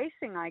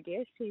racing, I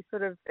guess. He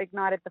sort of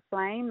ignited the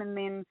flame, and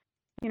then,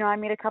 I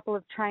met a couple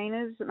of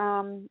trainers,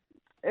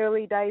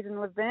 early days in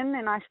Levin,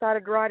 and I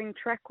started riding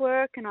track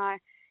work, and I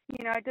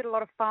did a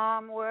lot of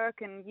farm work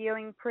and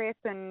yearling prep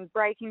and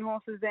breaking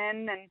horses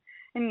in. And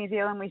in New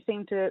Zealand, we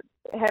seem to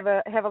have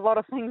a lot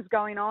of things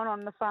going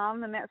on the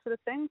farm and that sort of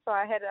thing. So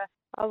I had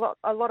a lot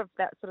of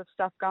that sort of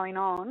stuff going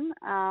on.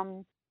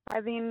 I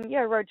then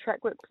rode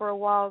track work for a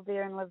while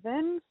there in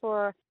Levin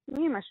for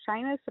numerous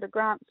trainers, sort of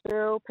Grant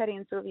Searle, Paddy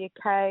and Sylvia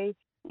Kay,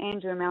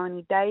 Andrew and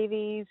Melanie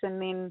Davies, and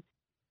then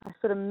I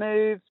sort of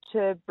moved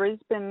to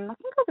Brisbane. I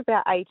think I was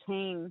about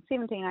 17,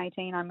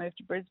 18, I moved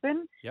to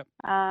Brisbane. Yep.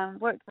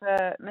 Worked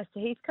for Mr.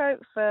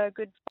 Heathcote for a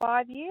good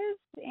 5 years,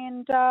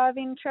 and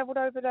then travelled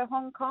over to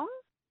Hong Kong,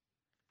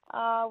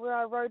 where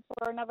I rode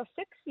for another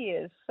 6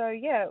 years. So,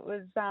 yeah, it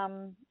was,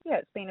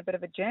 it's been a bit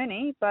of a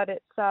journey, but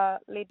it's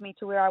led me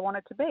to where I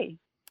wanted to be.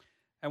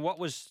 And what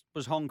was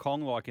Hong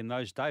Kong like in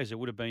those days? It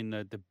would have been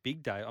the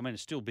big day. I mean,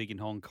 it's still big in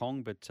Hong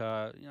Kong, but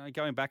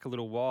going back a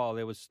little while,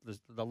 there was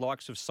the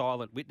likes of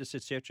Silent Witness,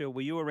 etc. Were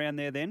you around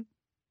there then?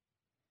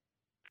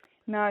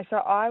 No, so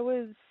I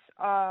was,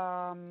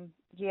 I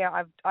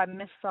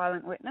missed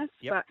Silent Witness,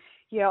 Yep. but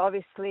yeah,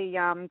 obviously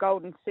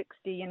Golden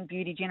 60 and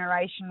Beauty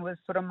Generation was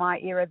sort of my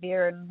era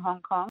there in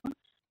Hong Kong.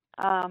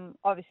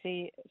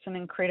 Obviously, it's an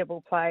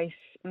incredible place,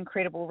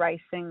 incredible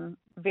racing,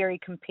 very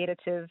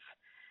competitive.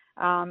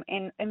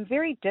 And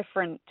very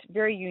different,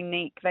 very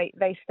unique.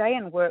 They stay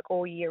and work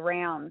all year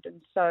round,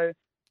 and so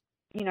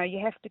you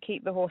have to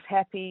keep the horse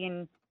happy,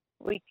 and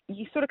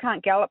you sort of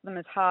can't gallop them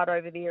as hard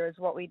over there as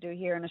what we do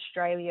here in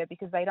Australia,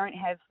 because they don't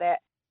have that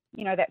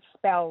that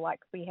spell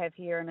like we have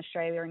here in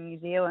Australia and New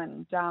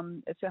Zealand.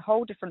 It's a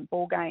whole different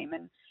ball game,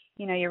 and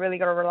you really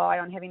got to rely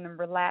on having them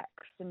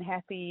relaxed and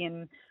happy.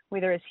 And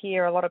whereas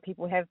here, a lot of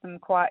people have them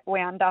quite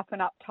wound up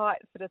and uptight,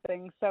 sort of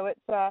thing. So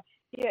it's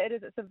it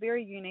is. It's a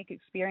very unique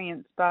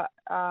experience, but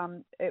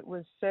it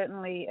was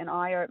certainly an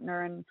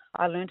eye-opener, and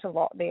I learnt a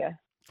lot there.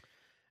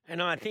 And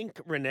I think,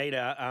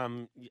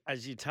 Renita,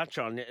 as you touch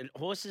on,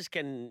 horses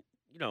can,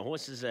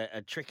 horses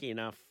are tricky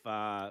enough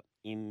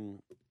in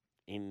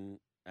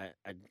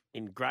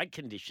great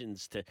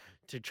conditions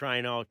to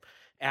train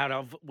out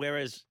of,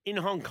 whereas in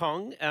Hong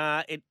Kong,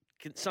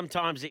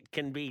 sometimes it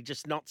can be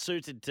just not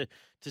suited to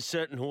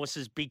certain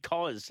horses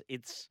because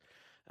it's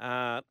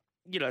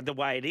the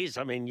way it is.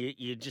 I mean,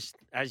 you just,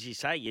 as you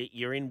say,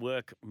 you're in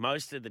work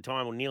most of the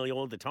time or nearly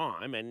all the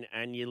time,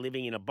 and you're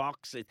living in a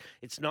box.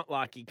 It's not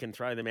like you can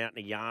throw them out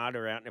in a yard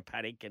or out in a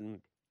paddock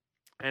and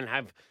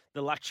have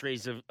the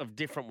luxuries of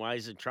different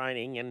ways of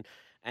training.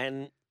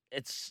 And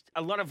it's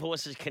a lot of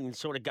horses can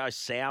sort of go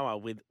sour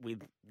with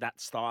that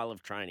style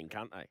of training,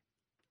 can't they?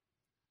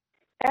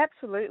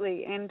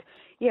 Absolutely. And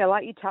yeah,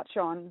 like you touch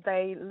on,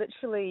 they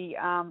literally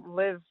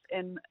live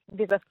in,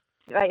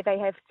 they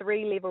have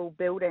 3-level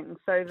buildings.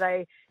 So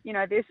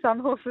there's some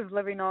horses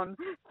living on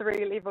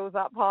 3 levels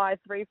up high,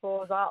 3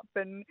 floors up,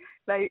 and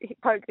they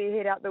poke their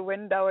head out the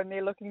window and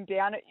they're looking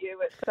down at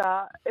you.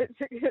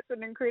 It's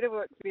an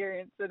incredible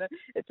experience, and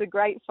it's a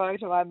great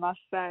photo, I must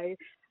say.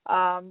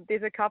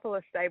 There's a couple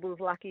of stables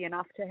lucky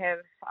enough to have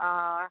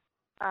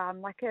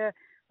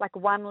like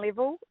 1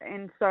 level,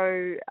 and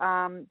so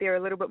they're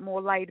a little bit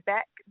more laid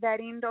back, that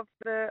end of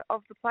the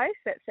place.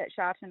 That's at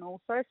Sharton also,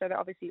 so they're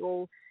obviously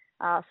all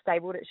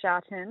stabled at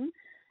Sharton.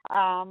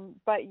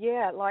 But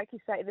yeah, like you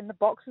say, then the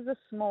boxes are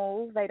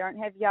small. They don't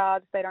have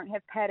yards. They don't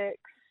have paddocks.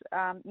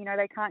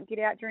 They can't get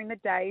out during the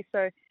day.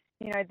 So,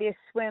 their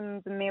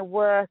swims and their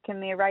work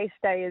and their race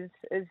day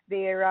is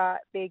their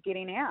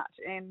getting out.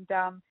 And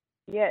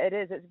yeah, it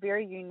is. It's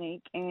very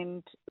unique.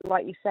 And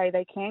like you say,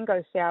 they can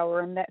go sour,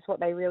 and that's what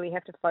they really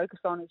have to focus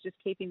on, is just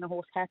keeping the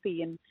horse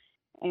happy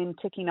and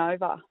ticking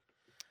over.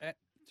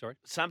 Sorry.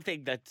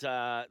 Something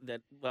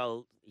that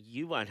well,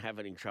 you won't have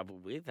any trouble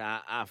with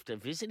after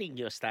visiting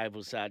your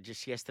stables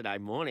just yesterday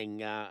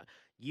morning.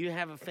 You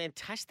have a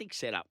fantastic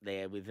setup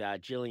there with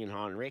Gillian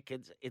Heinrich.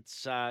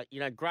 It's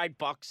great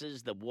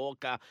boxes. The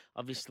Walker,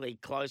 obviously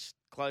close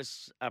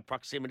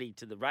proximity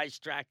to the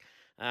racetrack.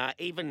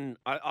 Even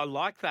I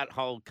like that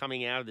whole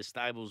coming out of the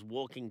stables,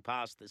 walking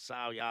past the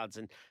sale yards,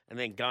 and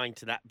then going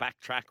to that back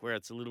track where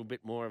it's a little bit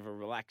more of a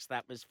relaxed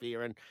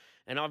atmosphere,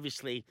 and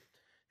obviously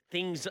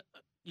things.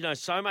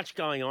 So much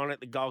going on at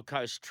the Gold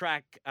Coast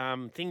track.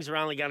 Things are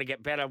only going to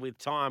get better with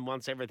time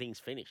once everything's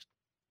finished.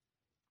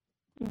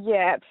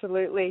 Yeah,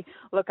 absolutely.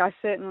 Look, I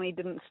certainly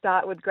didn't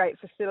start with great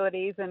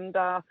facilities, and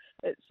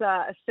it's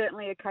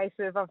certainly a case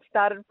of I've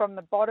started from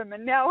the bottom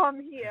and now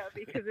I'm here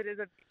because it is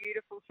a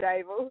beautiful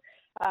stable.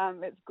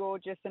 It's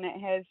gorgeous and it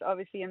has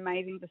obviously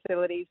amazing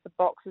facilities. The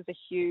boxes are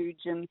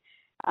huge and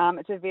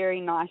it's a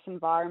very nice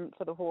environment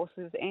for the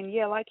horses. And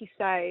yeah, like you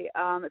say,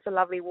 it's a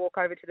lovely walk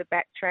over to the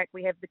back track.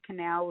 We have the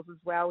canals as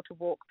well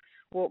to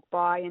walk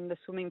by, and the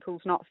swimming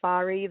pool's not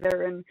far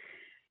either. And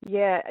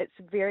yeah, it's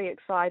a very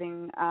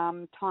exciting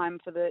time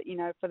for the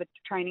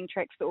training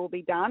tracks to all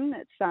be done.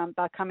 It's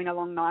they're coming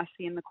along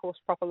nicely, and the course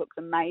proper looks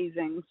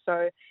amazing.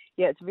 So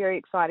yeah, it's very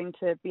exciting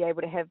to be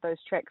able to have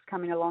those tracks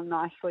coming along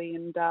nicely,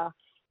 and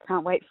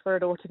can't wait for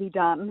it all to be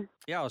done.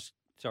 Yeah,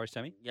 sorry,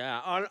 Sammy.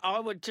 Yeah, I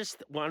would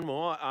just one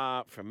more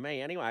from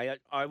me anyway.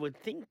 I would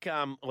think,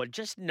 or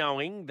just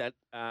knowing that,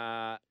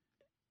 how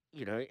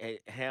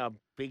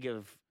big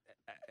of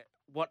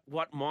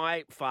what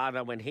my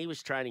father, when he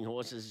was training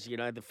horses,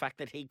 the fact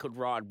that he could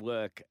ride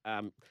work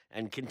and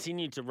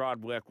continue to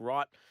ride work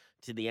right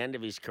to the end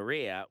of his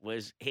career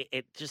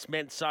it just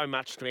meant so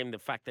much to him, the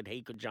fact that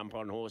he could jump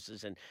on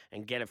horses and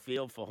get a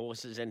feel for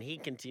horses, and he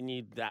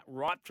continued that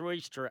right through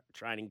his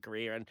training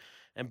career,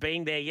 and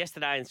being there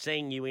yesterday and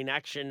seeing you in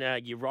action,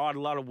 you ride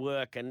a lot of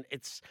work, and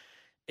it's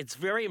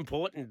very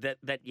important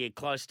that you're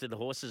close to the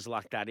horses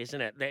like that,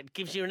 isn't it? That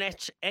gives you an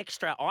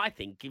extra, I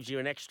think, gives you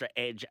an extra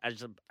edge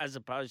as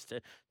opposed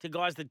to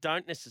guys that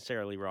don't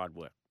necessarily ride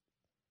work.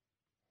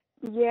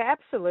 Yeah,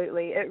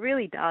 absolutely. It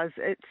really does.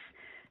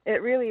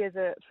 It really is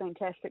a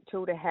fantastic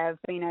tool to have,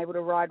 being able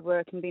to ride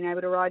work and being able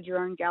to ride your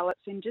own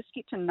gallops and just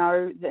get to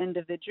know the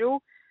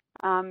individual.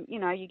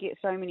 You get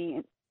so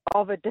many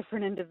of a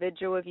different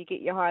individual. If you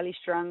get your highly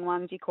strung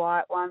ones, your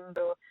quiet ones,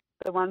 or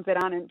the ones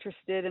that aren't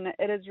interested, and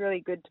it is really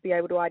good to be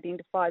able to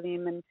identify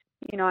them. And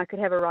I could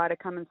have a rider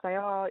come and say,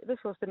 oh, this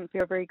horse didn't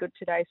feel very good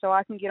today, so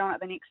I can get on it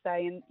the next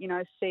day and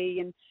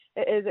see. And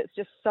it's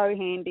just so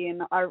handy,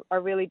 and I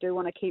really do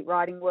want to keep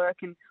riding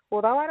work. And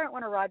although I don't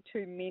want to ride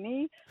too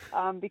many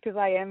because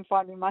I am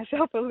finding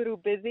myself a little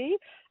busy,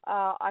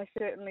 I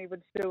certainly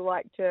would still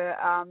like to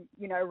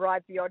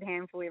ride the odd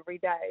handful every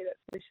day,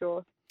 that's for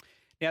sure.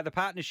 Now, the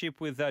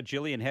partnership with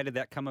Gillian, how did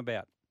that come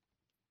about?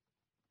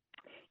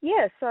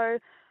 Yeah, so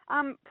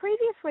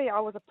previously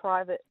I was a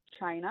private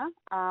trainer.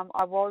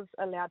 I was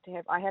allowed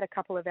to I had a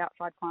couple of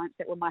outside clients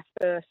that were my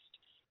first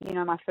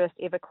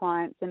ever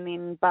clients,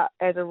 but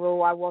as a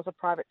rule I was a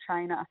private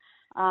trainer.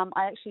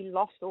 I actually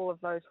lost all of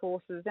those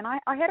horses, and I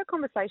had a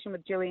conversation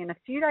with Gillian a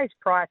few days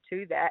prior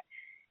to that,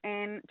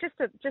 and just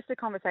a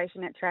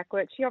conversation at track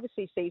work. She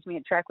obviously sees me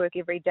at track work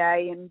every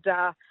day, and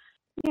I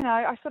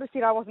sort of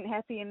said I wasn't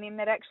happy, and then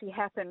that actually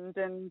happened,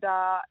 and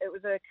it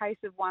was a case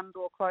of one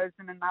door closed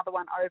and another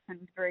one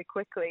opened very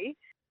quickly.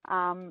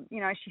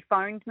 She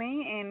phoned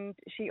me and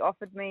she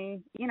offered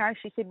me,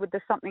 she said, would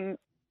there something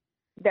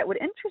that would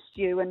interest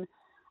you? And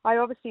I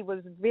obviously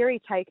was very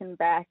taken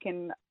back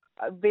and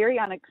very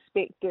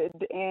unexpected,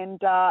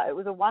 and it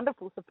was a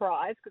wonderful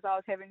surprise because I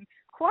was having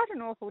quite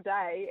an awful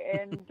day,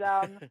 and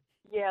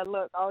yeah,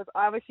 look, I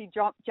obviously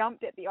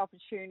jumped at the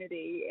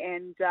opportunity,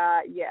 and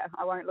I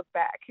won't look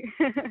back.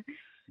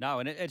 No,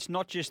 and it's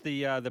not just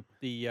the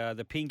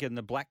pink and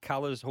the black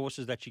colours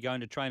horses that you're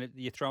going to train.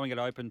 You're throwing it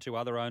open to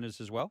other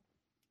owners as well.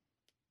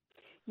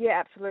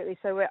 Yeah, absolutely.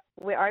 So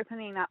we're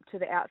opening up to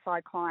the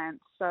outside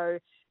clients. So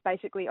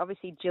basically,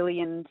 obviously,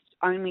 Gillian's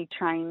only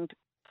trained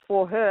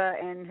for her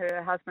and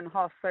her husband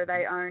Hoss, so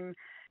they own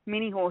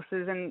many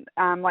horses, and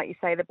like you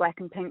say, the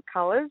black and pink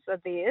colours are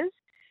theirs.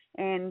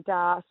 And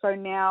so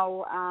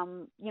now,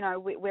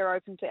 we're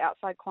open to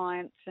outside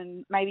clients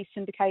and maybe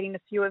syndicating a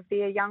few of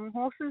their young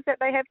horses that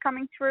they have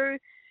coming through.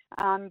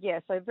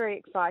 So very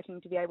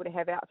exciting to be able to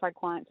have outside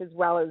clients as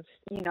well as,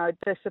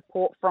 the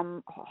support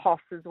from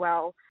Hoss as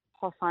well.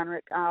 Hoss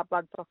Heinrich,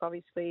 Bloodstock,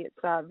 obviously. It's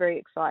very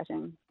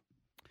exciting.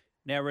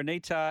 Now,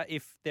 Renita,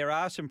 if there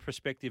are some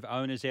prospective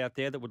owners out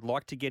there that would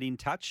like to get in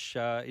touch,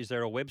 is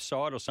there a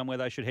website or somewhere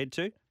they should head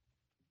to?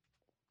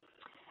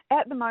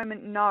 At the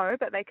moment, no,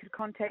 but they could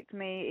contact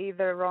me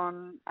either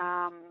on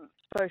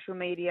social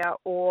media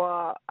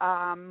or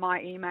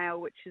my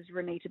email, which is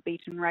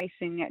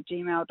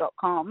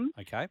renitabeatonracing@gmail.com.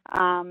 Okay.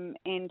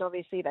 And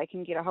obviously they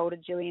can get a hold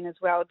of Gillian as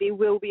well. There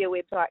will be a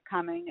website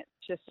coming. It's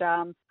just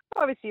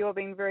obviously all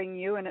being very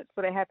new, and it's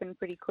sort of happened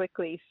pretty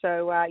quickly.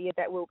 So,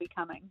 that will be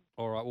coming.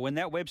 All right. Well, when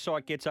that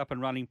website gets up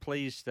and running,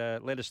 please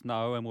let us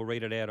know and we'll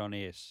read it out on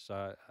air.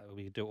 So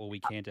we can do all we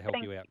can to help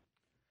you out.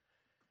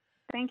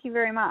 Thank you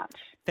very much.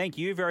 Thank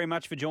you very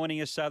much for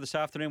joining us this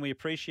afternoon. We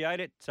appreciate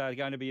it. It's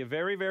going to be a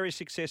very, very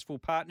successful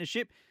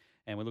partnership,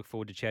 and we look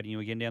forward to chatting you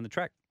again down the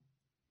track.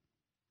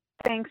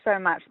 Thanks so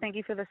much. Thank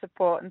you for the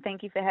support, and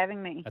thank you for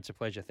having me. That's a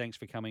pleasure. Thanks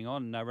for coming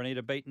on.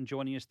 Renita Beaton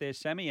joining us there,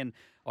 Sammy, and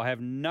I have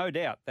no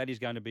doubt that is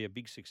going to be a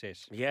big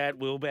success. Yeah, it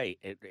will be.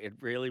 It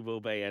really will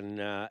be. And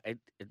it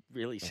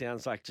really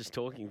sounds like just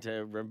talking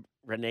to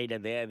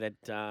Renita there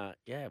that,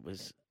 it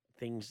was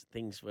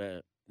things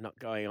were not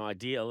going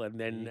ideal. And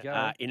then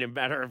in a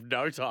matter of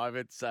no time,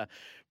 it's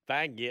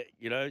bang,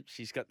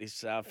 she's got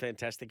this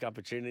fantastic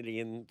opportunity.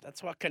 And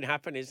that's what can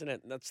happen, isn't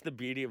it? And that's the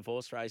beauty of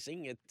horse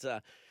racing.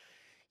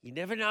 You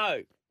never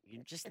know.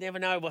 You just never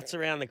know what's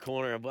around the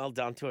corner. Well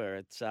done to her.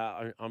 It's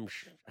I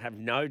have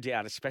no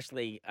doubt,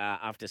 especially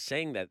after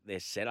seeing that their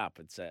setup.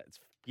 It's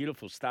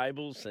beautiful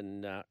stables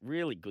and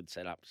really good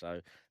setup. So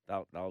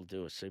they'll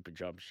do a super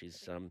job.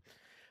 She's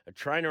a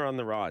trainer on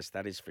the rise,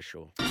 that is for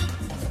sure.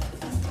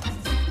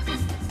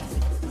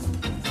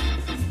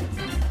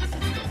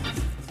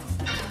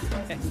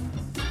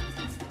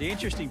 The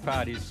interesting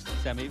part is,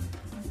 Sammy,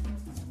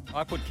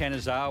 I put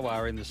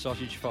Kanazawa in the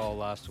sausage file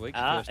last week.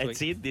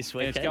 It's in this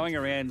week. It's going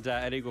around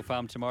at Eagle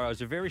Farm tomorrow.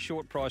 It's a very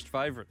short-priced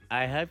favourite.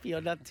 I hope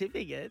you're not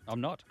tipping it.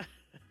 I'm not.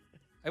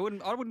 I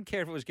wouldn't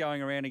care if it was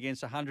going around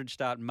against a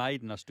 100-start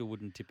maiden. I still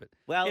wouldn't tip it.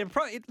 Well,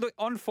 look,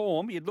 on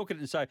form, you'd look at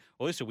it and say,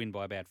 well, this will win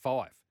by about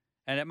 5.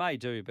 And it may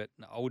do, but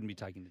no, I wouldn't be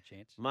taking the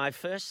chance. My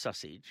first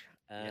sausage,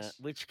 Yes.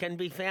 which can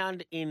be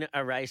found in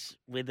a race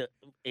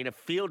in a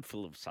field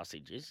full of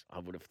sausages, I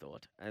would have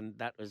thought. And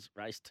that was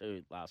race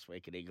 2 last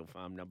week at Eagle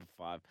Farm, number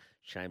 5,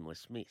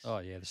 Shameless Miss. Oh,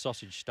 yeah, the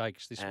sausage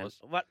steaks, this was.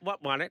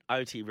 What won it?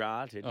 Oti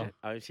Ra, didn't it?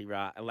 Oti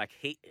Ra. Like,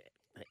 he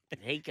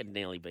could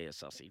nearly be a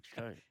sausage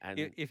too.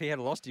 And, If he had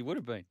lost, he would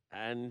have been.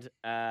 And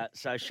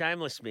so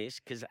Shameless Miss,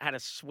 because it had a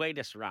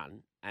sweetest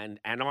run, and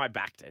I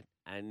backed it.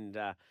 And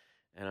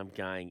I'm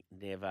going,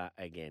 never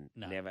again,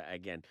 never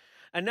again.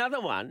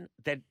 Another one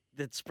that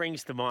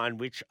springs to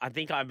mind, which I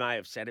think I may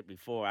have said it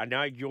before. I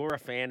know you're a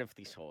fan of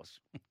this horse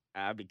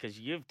because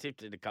you've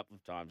tipped it a couple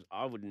of times.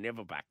 I would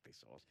never back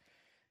this horse.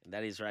 And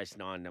that is race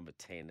 9, number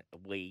 10.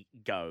 We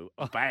go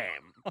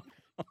bam.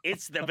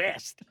 It's the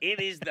best. It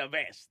is the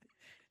best.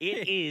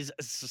 It is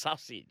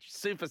sausage,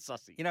 super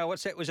sausage. You know,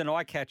 what's that? Was an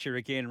eye catcher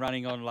again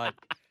running on like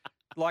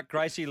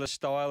Gracie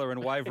LaStyler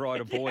and Wave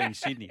Rider Boy in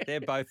Sydney.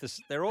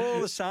 They're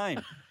all the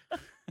same.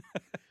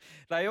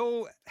 They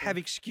all have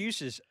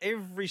excuses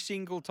every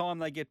single time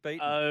they get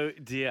beaten. Oh,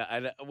 dear.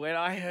 And when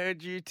I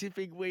heard you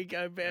tipping We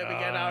Go Bam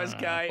again, I was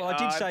going, well, I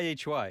did say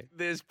each way.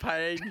 There's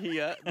pain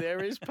here.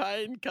 There is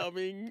pain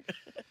coming.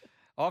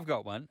 I've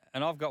got one.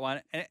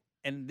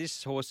 And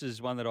this horse is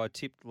one that I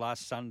tipped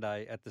last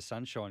Sunday at the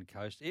Sunshine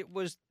Coast. It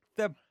was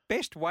the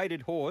best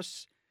weighted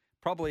horse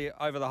probably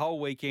over the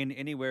whole weekend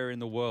anywhere in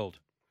the world.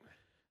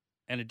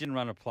 And it didn't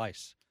run a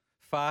place.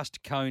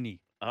 Fast Coney.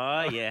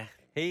 Oh, yeah.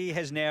 He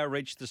has now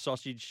reached the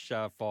sausage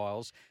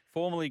files.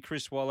 Formerly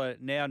Chris Waller,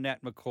 now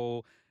Nat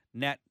McCall.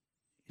 Nat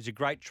is a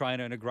great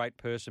trainer and a great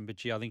person, but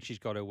gee, I think she's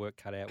got her work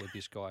cut out with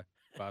this guy,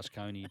 Fast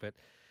Coney. But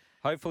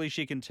hopefully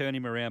she can turn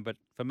him around. But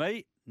for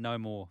me, no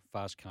more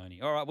Fast Coney.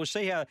 All right, we'll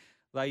see how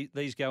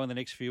these go in the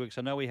next few weeks.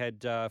 I know we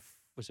had,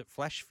 was it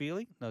Flash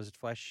Feeling? No, was it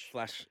Flash?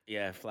 Flash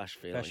Feeling.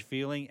 Flash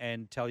Feeling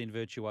and Italian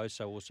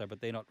Virtuoso also,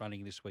 but they're not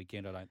running this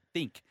weekend, I don't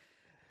think.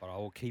 But I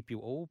will keep you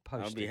all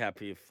posted. I'll be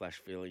happy if Flash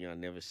Feeling, I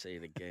never see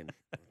it again,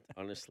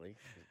 honestly.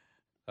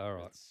 All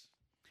right.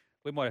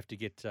 We might have to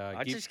get...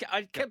 I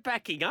kept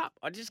backing up.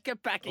 I just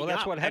kept backing up. Well,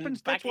 that's what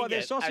happens. That's why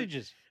they're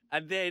sausages.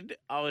 And then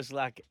I was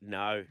like,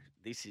 no,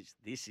 this is...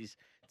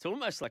 It's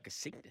almost like a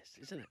sickness,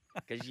 isn't it?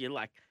 Because you're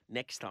like,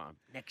 next time.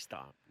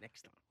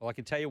 Well, I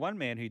can tell you one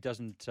man who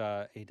doesn't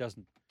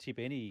tip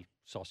any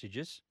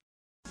sausages.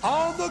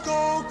 On the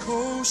Gold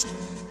Coast,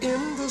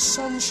 in the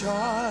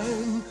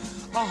sunshine,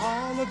 a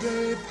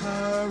holiday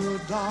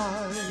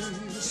paradise.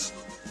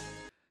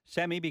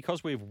 Sammy,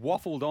 because we've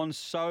waffled on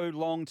so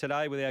long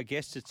today with our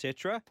guests,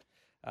 etc.,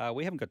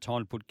 we haven't got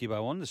time to put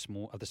Gibbo on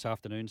this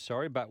afternoon,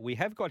 but we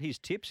have got his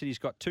tips, and he's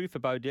got 2 for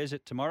Bow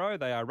Desert tomorrow.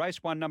 They are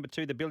race 1, number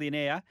 2, the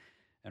Billionaire,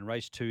 and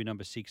race 2,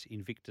 number 6,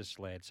 Invictus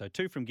Lad. So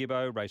 2 from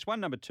Gibbo, race 1,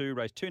 number 2,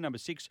 race 2, number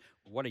 6.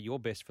 What are your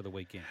best for the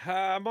weekend?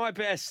 My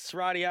best,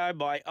 radio,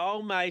 my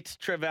old mate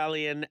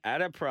Trevelyan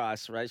at a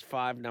price. Race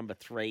 5, number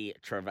 3,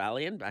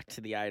 Trevelyan, back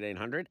to the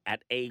 1800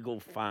 at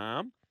Eagle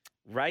Farm.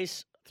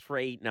 Race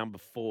 3, number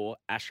 4,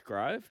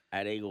 Ashgrove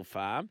at Eagle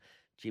Farm.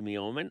 Jimmy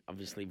Orman,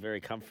 obviously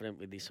very confident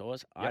with this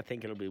horse. Yep. I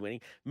think it'll be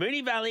winning.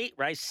 Moonee Valley,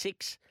 race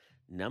 6,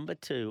 number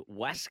 2,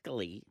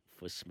 Wascally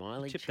for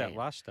Smiley Tipped Champ. that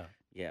last start.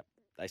 Yep,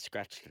 they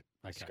scratched it.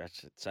 Okay.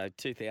 So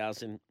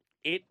 2,000,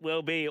 it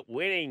will be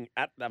winning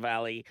at the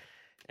Valley.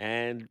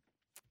 And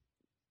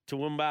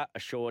Toowoomba, a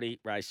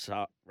shorty, race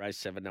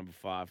 7, number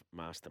 5,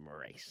 Master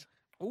Maurice.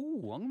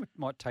 Oh, I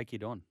might take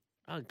it on.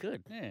 Oh,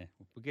 good. Yeah,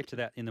 we'll get to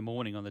that in the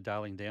morning on the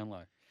Darling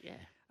Download.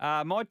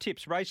 Yeah. My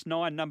tips, race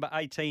 9, number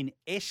 18,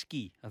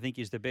 Esky, I think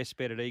is the best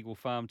bet at Eagle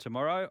Farm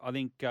tomorrow. I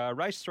think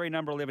race 3,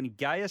 number 11,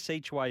 Gaius,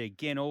 each way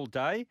again all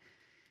day.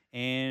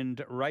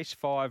 And race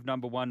 5,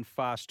 number 1,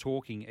 Fast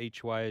Talking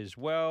each way as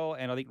well.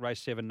 And I think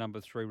race 7,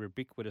 number 3,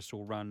 Ubiquitous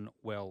will run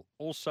well.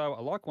 Also,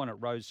 I like one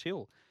at Rose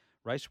Hill.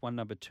 Race 1,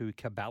 number 2,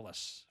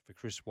 Caballas for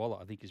Chris Waller,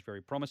 I think is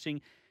very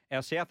promising.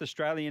 Our South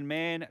Australian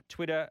man,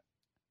 Twitter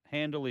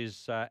handle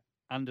is at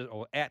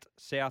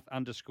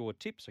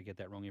South_tips. I get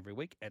that wrong every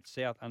week. At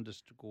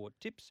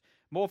South_tips.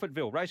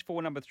 Morfettville, race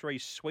 4, number 3,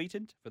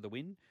 Sweetened for the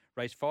win.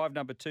 Race 5,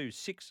 number 2,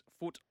 6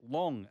 Foot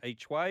Long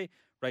each way.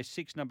 Race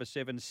 6, number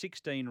 7,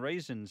 16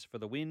 Reasons for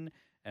the win.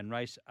 And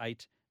race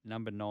 8,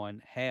 number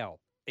 9, How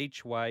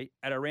each way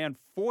at around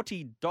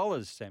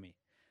 $40, Sammy.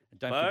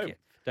 And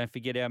don't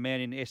forget our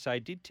man in SA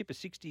did tip a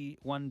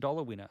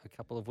 $61 winner a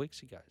couple of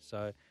weeks ago.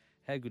 So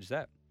how good is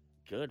that?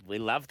 Good. We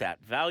love that.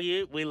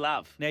 Value, we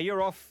love. Now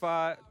you're off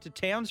to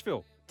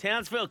Townsville.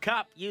 Townsville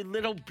Cup, you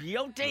little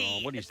beauty.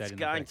 Oh, what is that It's in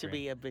the going to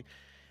be a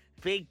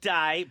big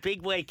day,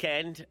 big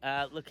weekend.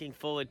 Looking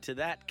forward to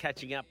that.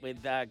 Catching up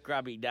with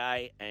Grubby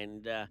Day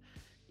and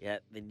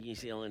the New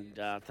Zealand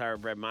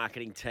Thoroughbred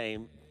Marketing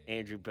team.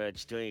 Andrew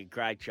Bird's doing a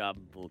great job.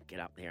 We'll get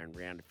up there and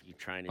round a few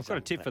trainers. I've got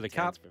a tip for the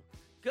Cup.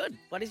 Good.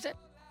 What is it?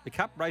 The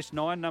Cup, race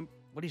 9.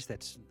 What is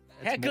that?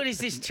 How good is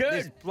this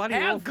tune?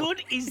 How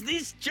good is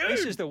this tune?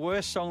 This is the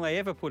worst song they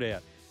ever put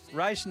out.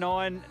 Race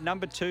 9,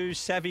 number 2,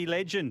 Savvy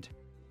Legend.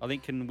 I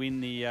think can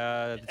win the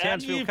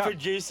Townsville Cup. Our new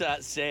producer,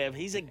 Sam,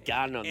 he's a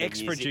gun on the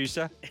music.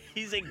 Ex-producer.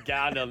 He's a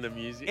gun on the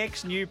music.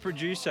 Ex-new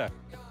producer.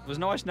 It was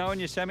nice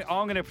knowing you, Sammy.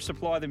 I'm going to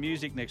supply the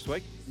music next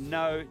week.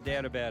 No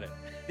doubt about it.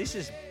 This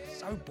is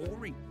so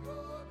boring.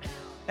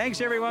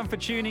 Thanks, everyone, for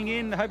tuning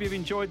in. I hope you've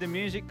enjoyed the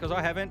music, because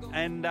I haven't.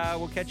 And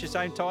we'll catch you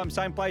same time,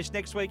 same place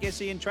next week,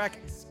 SEN Track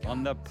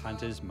on the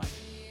Punters, mate.